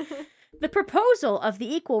 The proposal of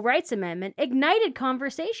the Equal Rights Amendment ignited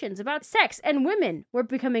conversations about sex, and women were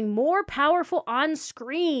becoming more powerful on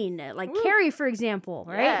screen. Like Woo. Carrie, for example,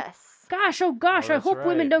 right? Yes. Gosh, Oh, I that's hope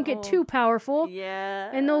women right. don't get Oh. too powerful. Yeah.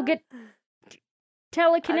 And they'll get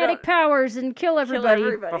telekinetic don't- powers and kill Kill everybody.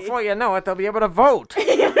 Before you know it, they'll be able to vote.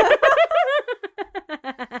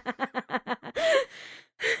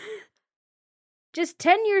 Just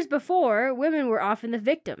 10 years before, women were often the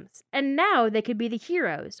victims, and now they could be the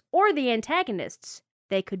heroes or the antagonists.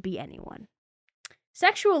 They could be anyone.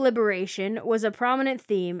 Sexual liberation was a prominent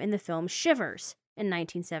theme in the film Shivers in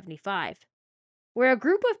 1975, where a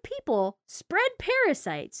group of people spread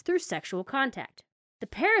parasites through sexual contact. The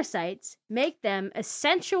parasites make them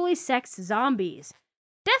essentially sex zombies.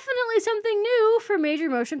 Definitely something new for major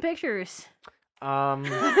motion pictures.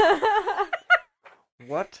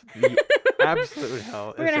 What the absolute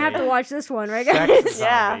hell We're is gonna have a to watch this one, right, sex guys?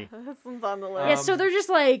 Yeah. zombie? This one's on the list. Yeah, so they're just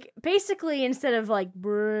like, basically, instead of like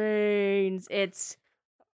brains, it's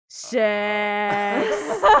sex.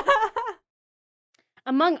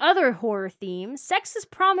 Among other horror themes, sex is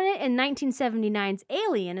prominent in 1979's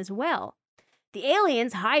Alien as well. The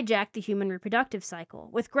aliens hijack the human reproductive cycle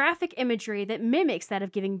with graphic imagery that mimics that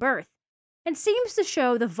of giving birth and seems to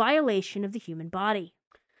show the violation of the human body.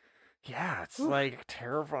 Yeah, it's like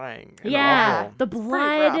terrifying. And Yeah, awful. the pretty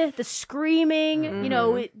blood, rough. the screaming, you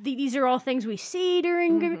know, Mhm. these are all things we see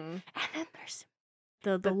during... Mhm. And then there's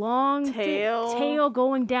the long tail.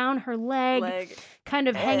 going down her leg, Leg. kind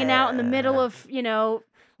of hanging out in the middle of,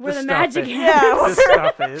 where the stuff magic is- happens. The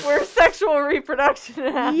stuff is. Where sexual reproduction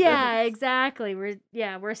happens. Yeah, exactly.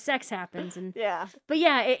 Where sex happens, and Yeah. but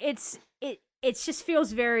yeah, it just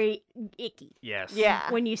feels very icky Yes.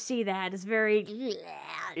 Yeah. when you see that. It's very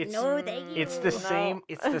It's- no, thank you. It's the No. same.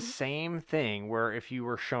 It's the same thing where if you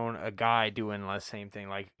were shown a guy doing the same thing,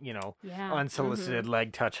 like Yeah. unsolicited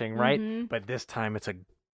leg touching, right? Mhm. But this time it's a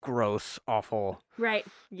gross, awful Right,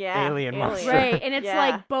 Yeah. Alien monster. right, and it's Yeah.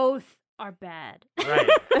 like both are bad. right.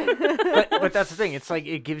 but that's the thing. It's like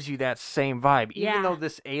it gives you that same vibe, even Yeah. though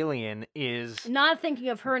this alien is Not thinking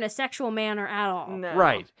of her in a sexual manner at all. No.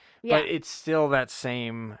 right, Yeah. but it's still that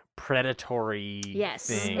same predatory Yes,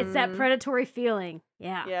 thing. it's that Mhm. predatory feeling.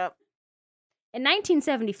 Yeah. Yep. In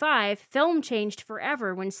 1975, film changed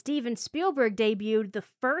forever when Steven Spielberg debuted the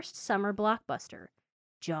first summer blockbuster,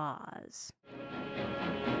 Jaws.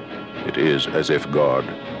 It is as if God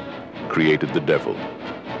created the devil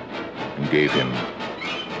and gave him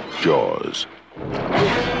jaws.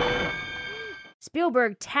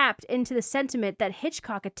 Spielberg tapped into the sentiment that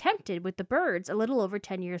Hitchcock attempted with The Birds a little over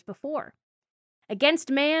 10 years before. Against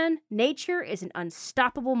man, nature is an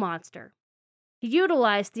unstoppable monster. He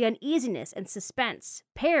utilized the uneasiness and suspense,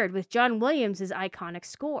 paired with John Williams' iconic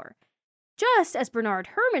score, just as Bernard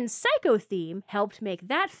Herrmann's Psycho theme helped make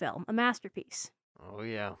that film a masterpiece. Oh,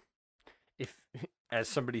 yeah. As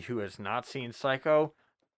somebody who has not seen Psycho,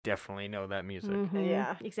 definitely know that music. Mhm,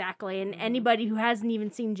 Yeah. Exactly. And anybody who hasn't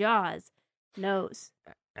even seen Jaws knows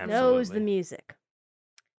Absolutely. the music.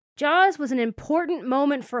 Jaws was an important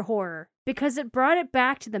moment for horror because it brought it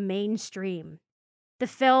back to the mainstream. The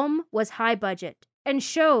film was high budget and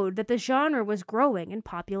showed that the genre was growing in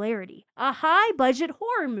popularity. A high budget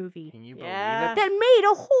horror movie Can you Yeah. believe that made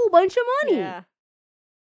a whole bunch of money. Yeah.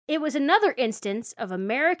 It was another instance of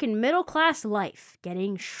American middle class life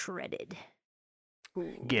getting shredded.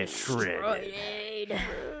 it? Get shredded.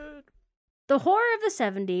 The horror of the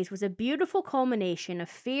 70s was a beautiful culmination of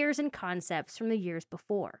fears and concepts from the years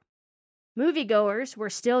before. Moviegoers were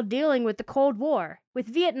still dealing with the Cold War, with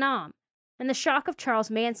Vietnam, and the shock of Charles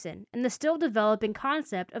Manson, and the still developing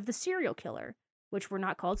concept of the serial killer, which were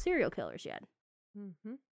not called serial killers yet.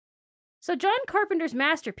 Mm-hmm. So John Carpenter's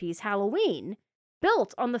masterpiece, Halloween,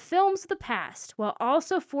 built on the films of the past while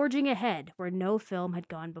also forging ahead where no film had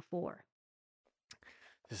gone before.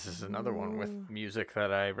 This is another one with music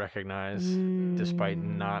that I recognize, despite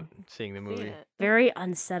not seeing the movie. Very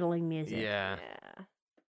unsettling music. Yeah. Yeah.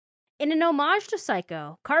 In an homage to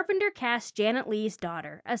Psycho, Carpenter cast Janet Leigh's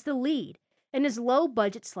daughter as the lead in his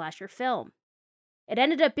low-budget slasher film. It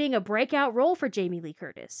ended up being a breakout role for Jamie Lee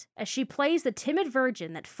Curtis, as she plays the timid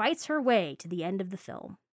virgin that fights her way to the end of the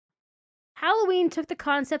film. Halloween took the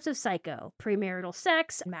concepts of Psycho, premarital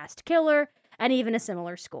sex, masked killer, and even a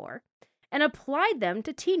similar score, and applied them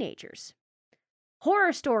to teenagers.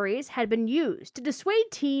 Horror stories had been used to dissuade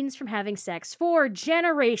teens from having sex for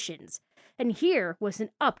generations, and here was an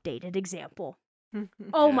updated example.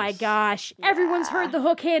 Oh my Yes. gosh, everyone's heard the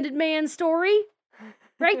hook-handed man story,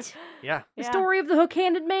 right? Yeah. The story of the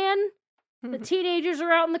hook-handed man. The teenagers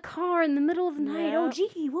are out in the car in the middle of the night. Oh, Yep.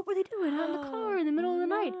 gee, what were they doing out in the car in the middle of the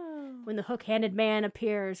night? When the hook-handed man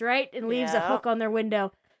appears, right, and leaves a Yep. hook on their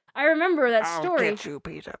window. I remember that story. I'll get you,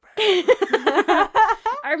 Peter.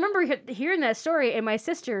 I remember hearing that story, and my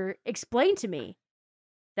sister explained to me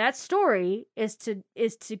that story is to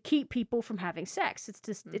keep people from having sex. It's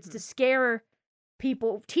to scare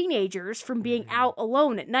people, teenagers, from being out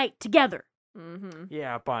alone at night together. Mm-hmm.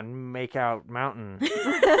 Yeah, up on Makeout Mountain.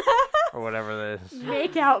 Or whatever this.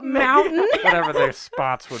 Makeout Mountain. Whatever their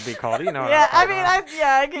spots would be called. You know what Yeah, I'm I talking mean,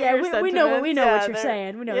 about. I get your we know sentiments. we know Yeah, what you're they're-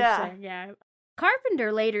 saying. We know yeah. what you're saying. Yeah.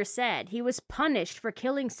 Carpenter later said he was punished for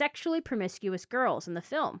killing sexually promiscuous girls in the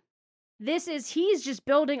film. He's just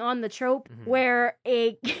building on the trope where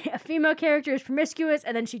a female character is promiscuous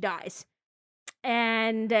and then she dies.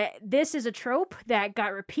 And this is a trope that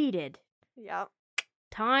got repeated Yep.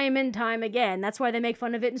 time and time again. That's why they make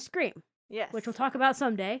fun of it in Scream, Yes. which we'll talk about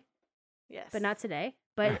someday, Yes. but not today.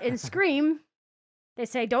 But in Scream, they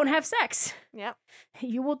say, don't have sex. Yep.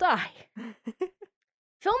 You will die.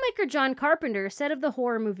 Filmmaker John Carpenter said of the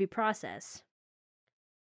horror movie process,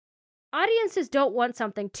 audiences don't want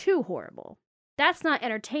something too horrible. That's not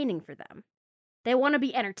entertaining for them. They want to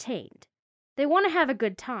be entertained. They want to have a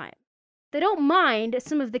good time. They don't mind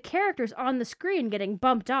some of the characters on the screen getting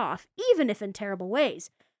bumped off, even if in terrible ways.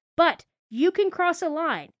 But you can cross a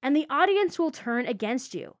line, and the audience will turn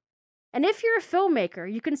against you. And if you're a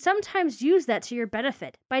filmmaker, you can sometimes use that to your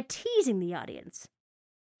benefit by teasing the audience.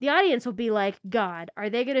 The audience will be like, God, are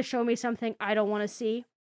they going to show me something I don't want to see?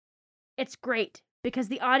 It's great, because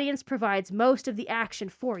the audience provides most of the action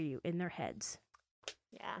for you in their heads.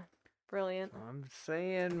 Yeah. Brilliant. I'm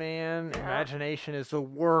saying, man, imagination is the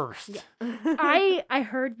worst. I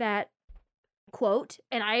heard that quote,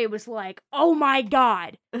 and I was like, oh my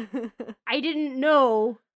God, I didn't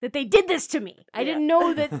know that they did this to me. I didn't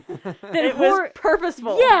know that it was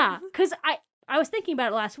purposeful. Yeah, because I was thinking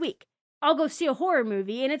about it last week. I'll go see a horror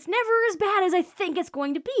movie, and it's never as bad as I think it's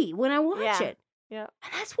going to be when I watch it. Yeah.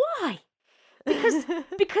 And that's why. Because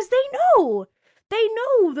they know. They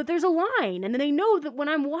know that there's a line, and they know that when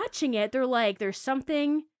I'm watching it, they're like, there's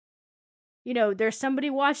something, there's somebody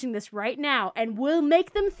watching this right now, and we'll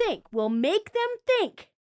make them think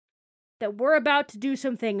that we're about to do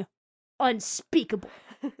something unspeakable.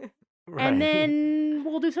 Right. And then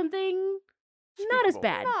we'll do something not as Speakable.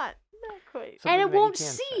 bad. Not quite. And Something it that you won't can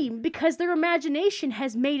say. seem, because their imagination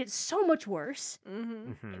has made it so much worse,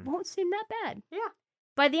 Mm-hmm. it won't seem that bad. Yeah.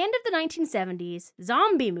 By the end of the 1970s,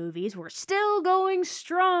 zombie movies were still going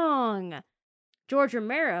strong. George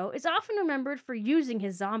Romero is often remembered for using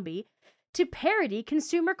his zombie to parody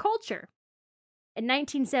consumer culture. In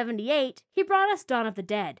 1978, he brought us Dawn of the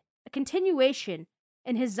Dead, a continuation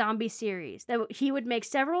in his zombie series that he would make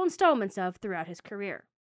several installments of throughout his career.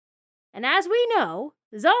 And as we know,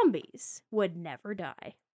 zombies would never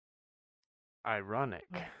die. Ironic.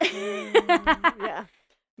 Yeah.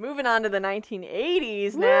 Moving on to the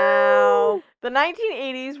 1980s now. The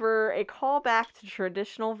 1980s were a callback to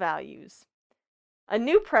traditional values. A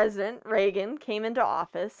new president, Reagan, came into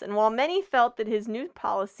office, and while many felt that his new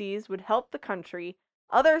policies would help the country,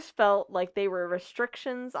 others felt like they were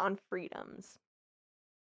restrictions on freedoms.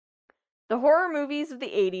 The horror movies of the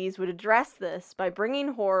 80s would address this by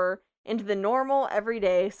bringing horror into the normal,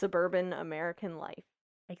 everyday suburban American life.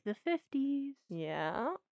 Like the 50s.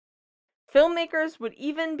 Yeah. Filmmakers would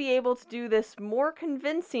even be able to do this more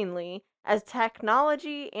convincingly as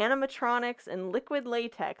technology, animatronics, and liquid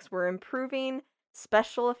latex were improving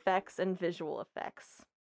special effects and visual effects.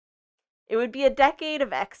 It would be a decade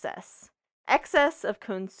of excess of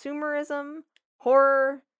consumerism,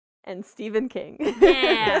 horror, and Stephen King.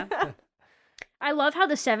 Yeah. I love how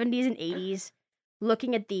the 70s and 80s,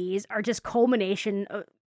 looking at these, are just culminations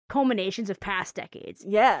of past decades.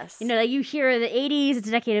 Yes. You know, like you hear the 80s, it's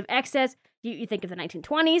a decade of excess. You think of the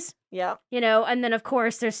 1920s. Yep. You know, and then of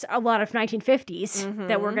course there's a lot of 1950s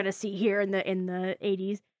that we're Mhm. gonna see here in the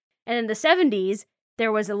 80s, and in the 70s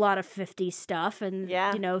there was a lot of 50s stuff, and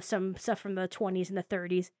Yeah. you know, some stuff from the 20s and the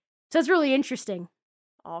 30s. So it's really interesting.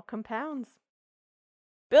 All compounds.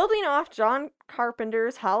 Building off John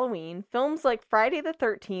Carpenter's Halloween, films like Friday the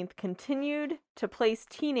 13th continued to place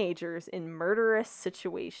teenagers in murderous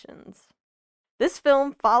situations. This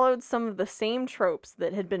film followed some of the same tropes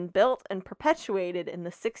that had been built and perpetuated in the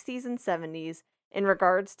 60s and 70s in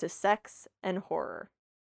regards to sex and horror.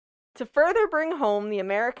 To further bring home the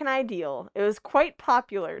American ideal, it was quite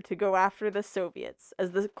popular to go after the Soviets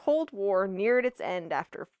as the Cold War neared its end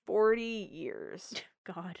after 40 years.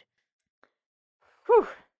 God. Whew.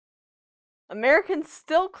 Americans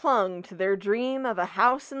still clung to their dream of a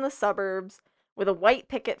house in the suburbs with a white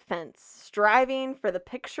picket fence, striving for the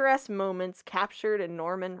picturesque moments captured in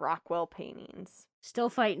Norman Rockwell paintings. Still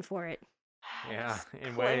fighting for it. Yeah, Just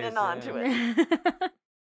in clinging ways, onto yeah. it.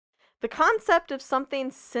 The concept of something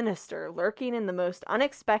sinister lurking in the most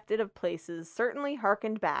unexpected of places certainly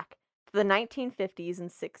harkened back to the 1950s and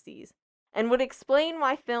 60s, and would explain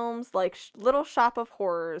why films like Little Shop of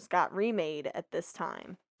Horrors got remade at this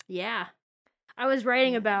time. Yeah. I was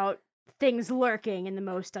writing about things lurking in the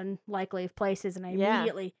most unlikely of places, and I Yeah.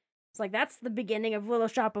 immediately, it's like, that's the beginning of Little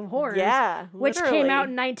Shop of Horrors. Yeah, Which came literally. out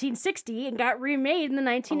in 1960 and got remade in the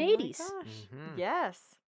 1980s. Oh my gosh. Mhm.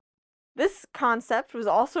 Yes. This concept was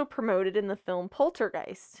also promoted in the film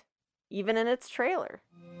Poltergeist, even in its trailer.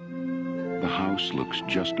 The house looks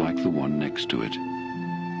just like the one next to it.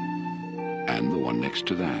 And the one next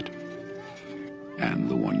to that. And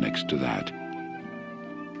the one next to that.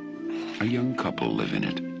 A young couple live in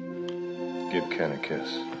it. Give Ken a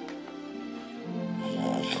kiss.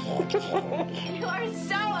 You are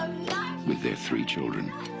so obnoxious. With their 3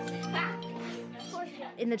 children.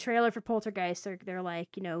 In the trailer for Poltergeist, they're like,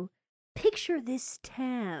 you know, picture this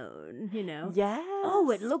town, you know. Yes.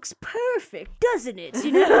 Oh, it looks perfect, doesn't it?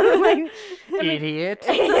 You know, like, Idiot.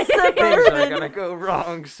 It's a Things are suburban. gonna go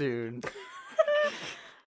wrong soon.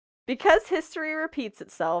 Because history repeats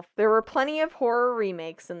itself, there were plenty of horror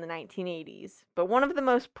remakes in the 1980s, but one of the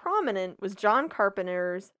most prominent was John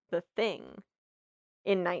Carpenter's The Thing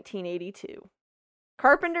in 1982.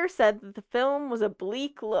 Carpenter said that the film was a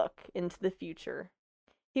bleak look into the future.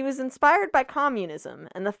 He was inspired by communism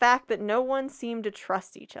and the fact that no one seemed to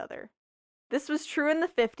trust each other. This was true in the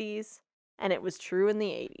 50s, and it was true in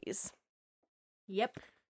the 80s. yep.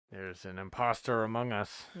 There's an imposter among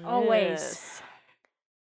us. Always. Yes.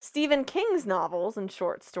 Stephen King's novels and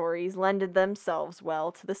short stories lended themselves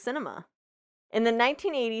well to the cinema. In the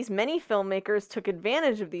 1980s, many filmmakers took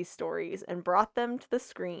advantage of these stories and brought them to the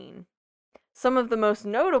screen. Some of the most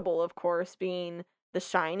notable, of course, being The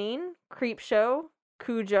Shining, Creepshow,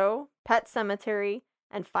 Cujo, Pet Sematary,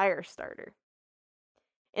 and Firestarter.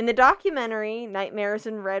 In the documentary Nightmares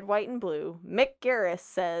in Red, White, and Blue, Mick Garris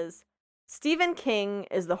says, Stephen King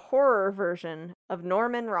is the horror version of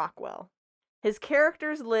Norman Rockwell. His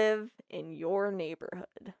characters live in your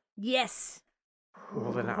neighborhood. Yes.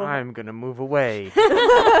 Well, then I'm gonna move away.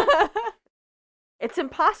 It's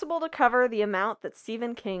impossible to cover the amount that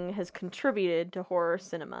Stephen King has contributed to horror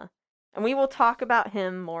cinema, and we will talk about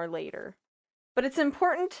him more later. But it's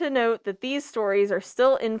important to note that these stories are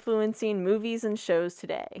still influencing movies and shows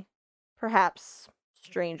today. Perhaps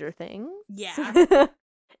Stranger Things? Yeah.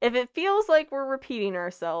 If it feels like we're repeating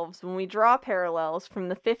ourselves when we draw parallels from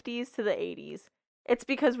the 50s to the 80s, it's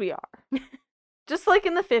because we are. Just like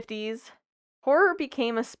in the 50s, horror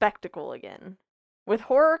became a spectacle again, with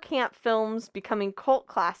horror camp films becoming cult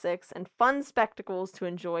classics and fun spectacles to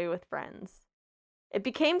enjoy with friends. It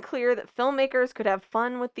became clear that filmmakers could have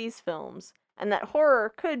fun with these films, and that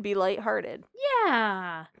horror could be lighthearted.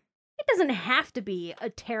 Yeah. It doesn't have to be a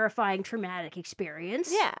terrifying, traumatic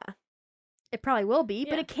experience. Yeah. It probably will be,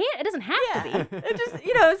 but it doesn't have to be. It just,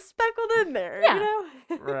 it's speckled in there,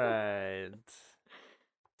 Right.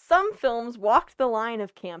 Some films walked the line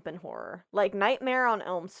of camp and horror, like Nightmare on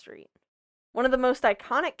Elm Street. One of the most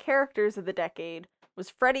iconic characters of the decade was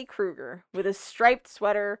Freddy Krueger, with his striped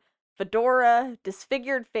sweater, fedora,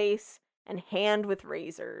 disfigured face, and hand with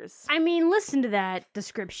razors. I mean, listen to that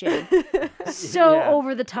description. So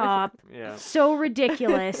over the top, so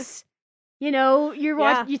ridiculous. You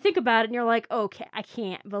think about it and you're like, okay, I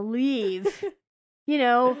can't believe,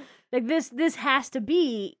 like this has to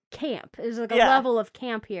be camp. There's like a level of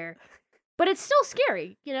camp here. But it's still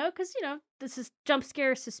scary, because, this is jump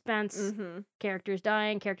scare, suspense, characters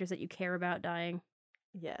dying, characters that you care about dying.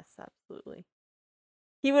 Yes, absolutely.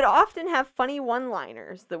 He would often have funny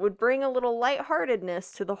one-liners that would bring a little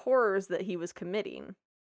lightheartedness to the horrors that he was committing.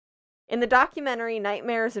 In the documentary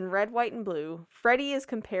Nightmares in Red, White, and Blue, Freddy is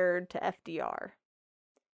compared to FDR.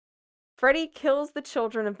 Freddy kills the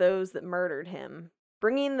children of those that murdered him,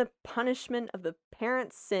 bringing the punishment of the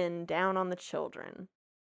parents' sin down on the children.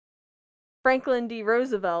 Franklin D.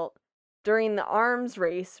 Roosevelt, during the arms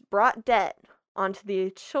race, brought debt onto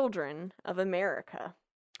the children of America.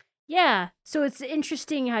 Yeah, so it's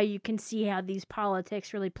interesting how you can see how these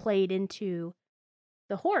politics really played into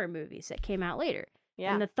the horror movies that came out later.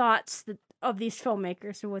 Yeah. And the thoughts of these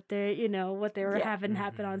filmmakers and what they were having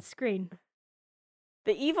happen on screen.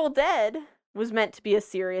 The Evil Dead was meant to be a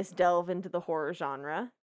serious delve into the horror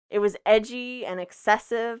genre. It was edgy and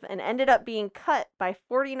excessive and ended up being cut by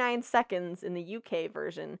 49 seconds in the UK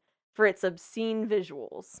version for its obscene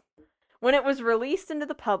visuals. When it was released into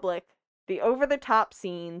the public, the over-the-top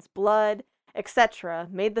scenes, blood, etc.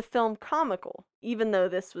 made the film comical, even though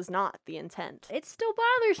this was not the intent. It still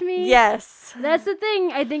bothers me. Yes. That's the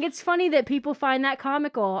thing. I think it's funny that people find that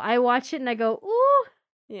comical. I watch it and I go, ooh.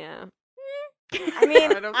 Yeah. I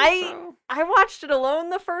mean, I watched it alone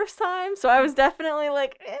the first time, so I was definitely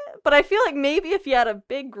like, but I feel like maybe if you had a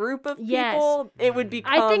big group of people, it would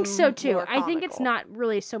become I think so too. more I think it's comical. not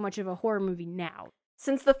really so much of a horror movie now.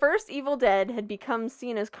 Since the first Evil Dead had become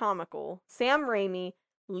seen as comical, Sam Raimi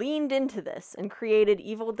leaned into this and created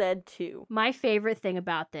Evil Dead 2. My favorite thing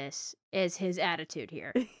about this is his attitude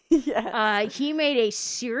here. Yes. He made a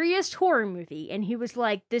serious horror movie, and he was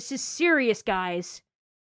like, this is serious, guys.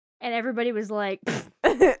 And everybody was like,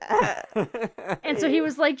 and so he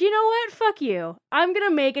was like, you know what? Fuck you. I'm going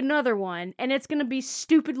to make another one, and it's going to be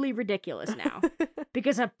stupidly ridiculous now.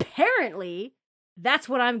 Because apparently, that's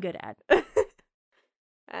what I'm good at.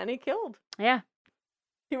 And he killed. Yeah.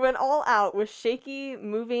 He went all out with shaky,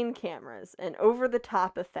 moving cameras and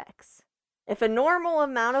over-the-top effects. If a normal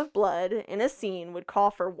amount of blood in a scene would call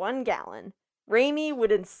for 1 gallon, Raimi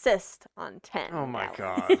would insist on 10 Oh my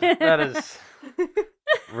gallons. god. That is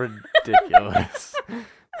ridiculous.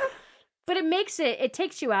 But it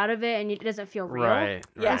takes you out of it, and it doesn't feel real. Right.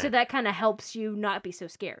 And so that kind of helps you not be so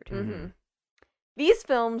scared. Mm-hmm. These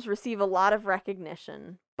films receive a lot of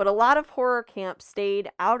recognition, but a lot of horror camp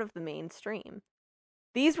stayed out of the mainstream.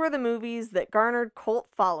 These were the movies that garnered cult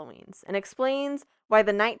followings and explains why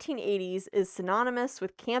the 1980s is synonymous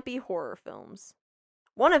with campy horror films.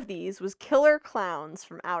 One of these was Killer Clowns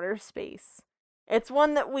from Outer Space. It's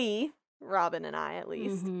one that we, Robin and I at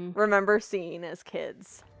least, remember seeing as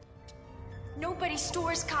kids. Nobody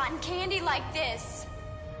stores cotton candy like this.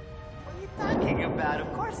 What are you talking about?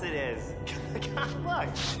 Of course it is. Look.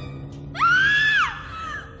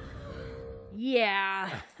 Yeah.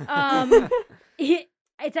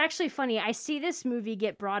 It's actually funny. I see this movie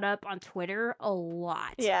get brought up on Twitter a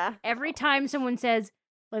lot. Yeah. Every time someone says,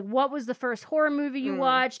 like, what was the first horror movie you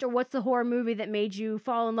watched, or what's the horror movie that made you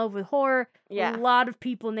fall in love with horror? Yeah. A lot of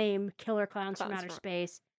people name Killer Clowns from Outer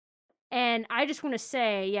Space. And I just want to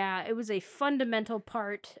say, yeah, it was a fundamental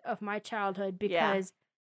part of my childhood because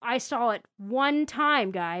I saw it one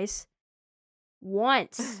time, guys.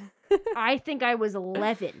 Once. I think I was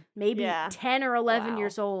 11, maybe 10 or 11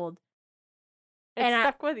 years old. It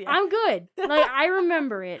stuck with you. I'm good. Like, I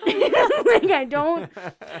remember it. Like, I don't.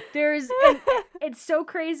 It's so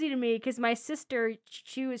crazy to me because my sister,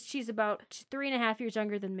 she's about 3.5 years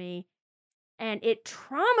younger than me, and it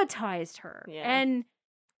traumatized her. Yeah. And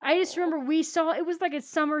I just remember we saw it was like a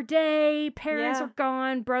summer day. Parents Yeah. are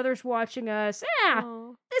gone. Brothers watching us.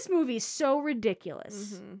 This movie's so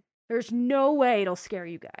ridiculous. Mm-hmm. There's no way it'll scare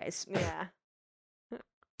you guys. Yeah.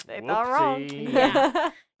 They thought wrong.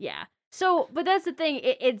 Yeah. Yeah. So, but that's the thing.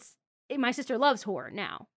 My sister loves horror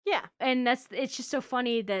now. Yeah. And it's just so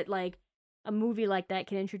funny that like a movie like that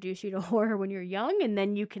can introduce you to horror when you're young, and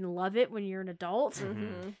then you can love it when you're an adult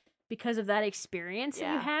because of that experience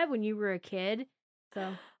that you had when you were a kid.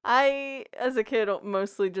 So I, as a kid,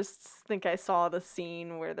 mostly just think I saw the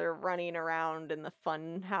scene where they're running around in the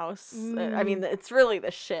fun house. I mean, it's really the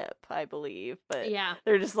ship, I believe, but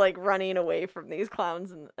they're just like running away from these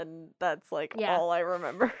clowns, and that's like all I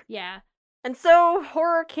remember. Yeah. And so,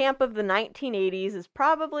 horror camp of the 1980s is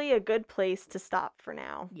probably a good place to stop for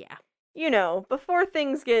now. Yeah. You know, before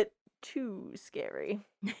things get too scary.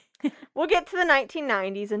 We'll get to the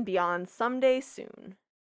 1990s and beyond someday soon.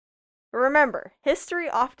 But remember, history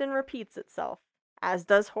often repeats itself, as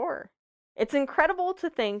does horror. It's incredible to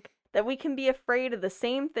think that we can be afraid of the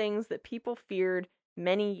same things that people feared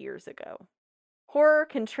many years ago. Horror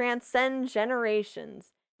can transcend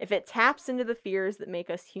generations if it taps into the fears that make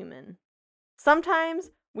us human.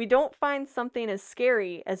 Sometimes we don't find something as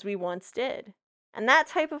scary as we once did, and that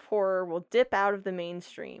type of horror will dip out of the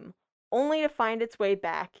mainstream, only to find its way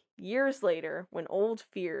back years later when old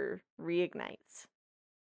fear reignites.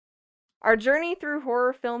 Our journey through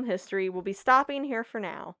horror film history will be stopping here for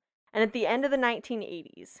now, and at the end of the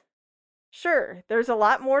 1980s. Sure, there's a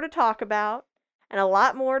lot more to talk about, and a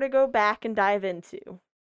lot more to go back and dive into.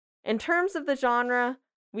 In terms of the genre,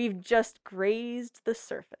 we've just grazed the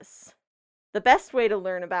surface. The best way to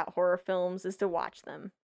learn about horror films is to watch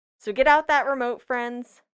them. So get out that remote,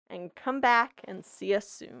 friends, and come back and see us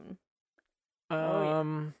soon.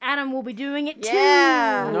 Adam will be doing it too.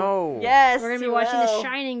 No. Yes. We're gonna be watching The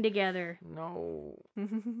Shining together. No.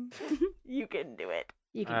 You can do it.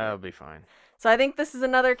 I'll be fine. So I think this is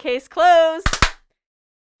another case closed.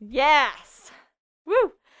 Yes.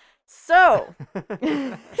 Woo. So.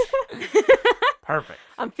 Perfect.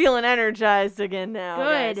 I'm feeling energized again now.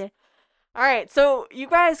 Good. Guys. All right, so you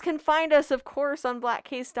guys can find us, of course, on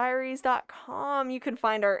blackcasediaries.com. You can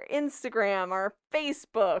find our Instagram, our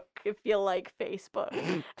Facebook, if you like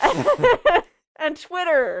Facebook, and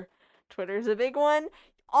Twitter. Twitter's a big one.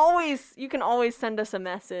 You can always send us a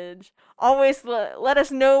message. Always let us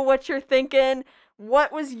know what you're thinking.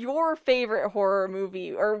 What was your favorite horror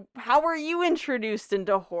movie, or how were you introduced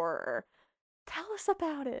into horror? Tell us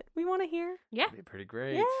about it. We want to hear. Yeah. That'd be pretty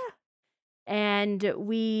great. Yeah. And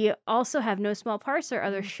we also have No Small Parts, our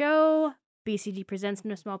other show. BCG presents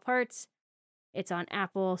No Small Parts. It's on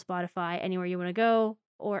Apple, Spotify, anywhere you want to go,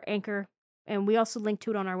 or Anchor. And we also link to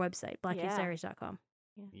it on our website, blackcasediaries.com.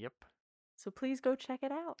 Yep. So please go check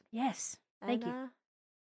it out. Yes. Thank you.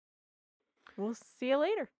 We'll see you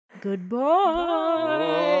later. Goodbye.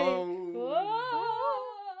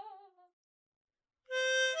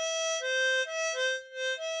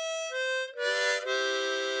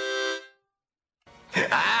 Ha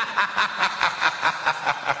ha ha ha!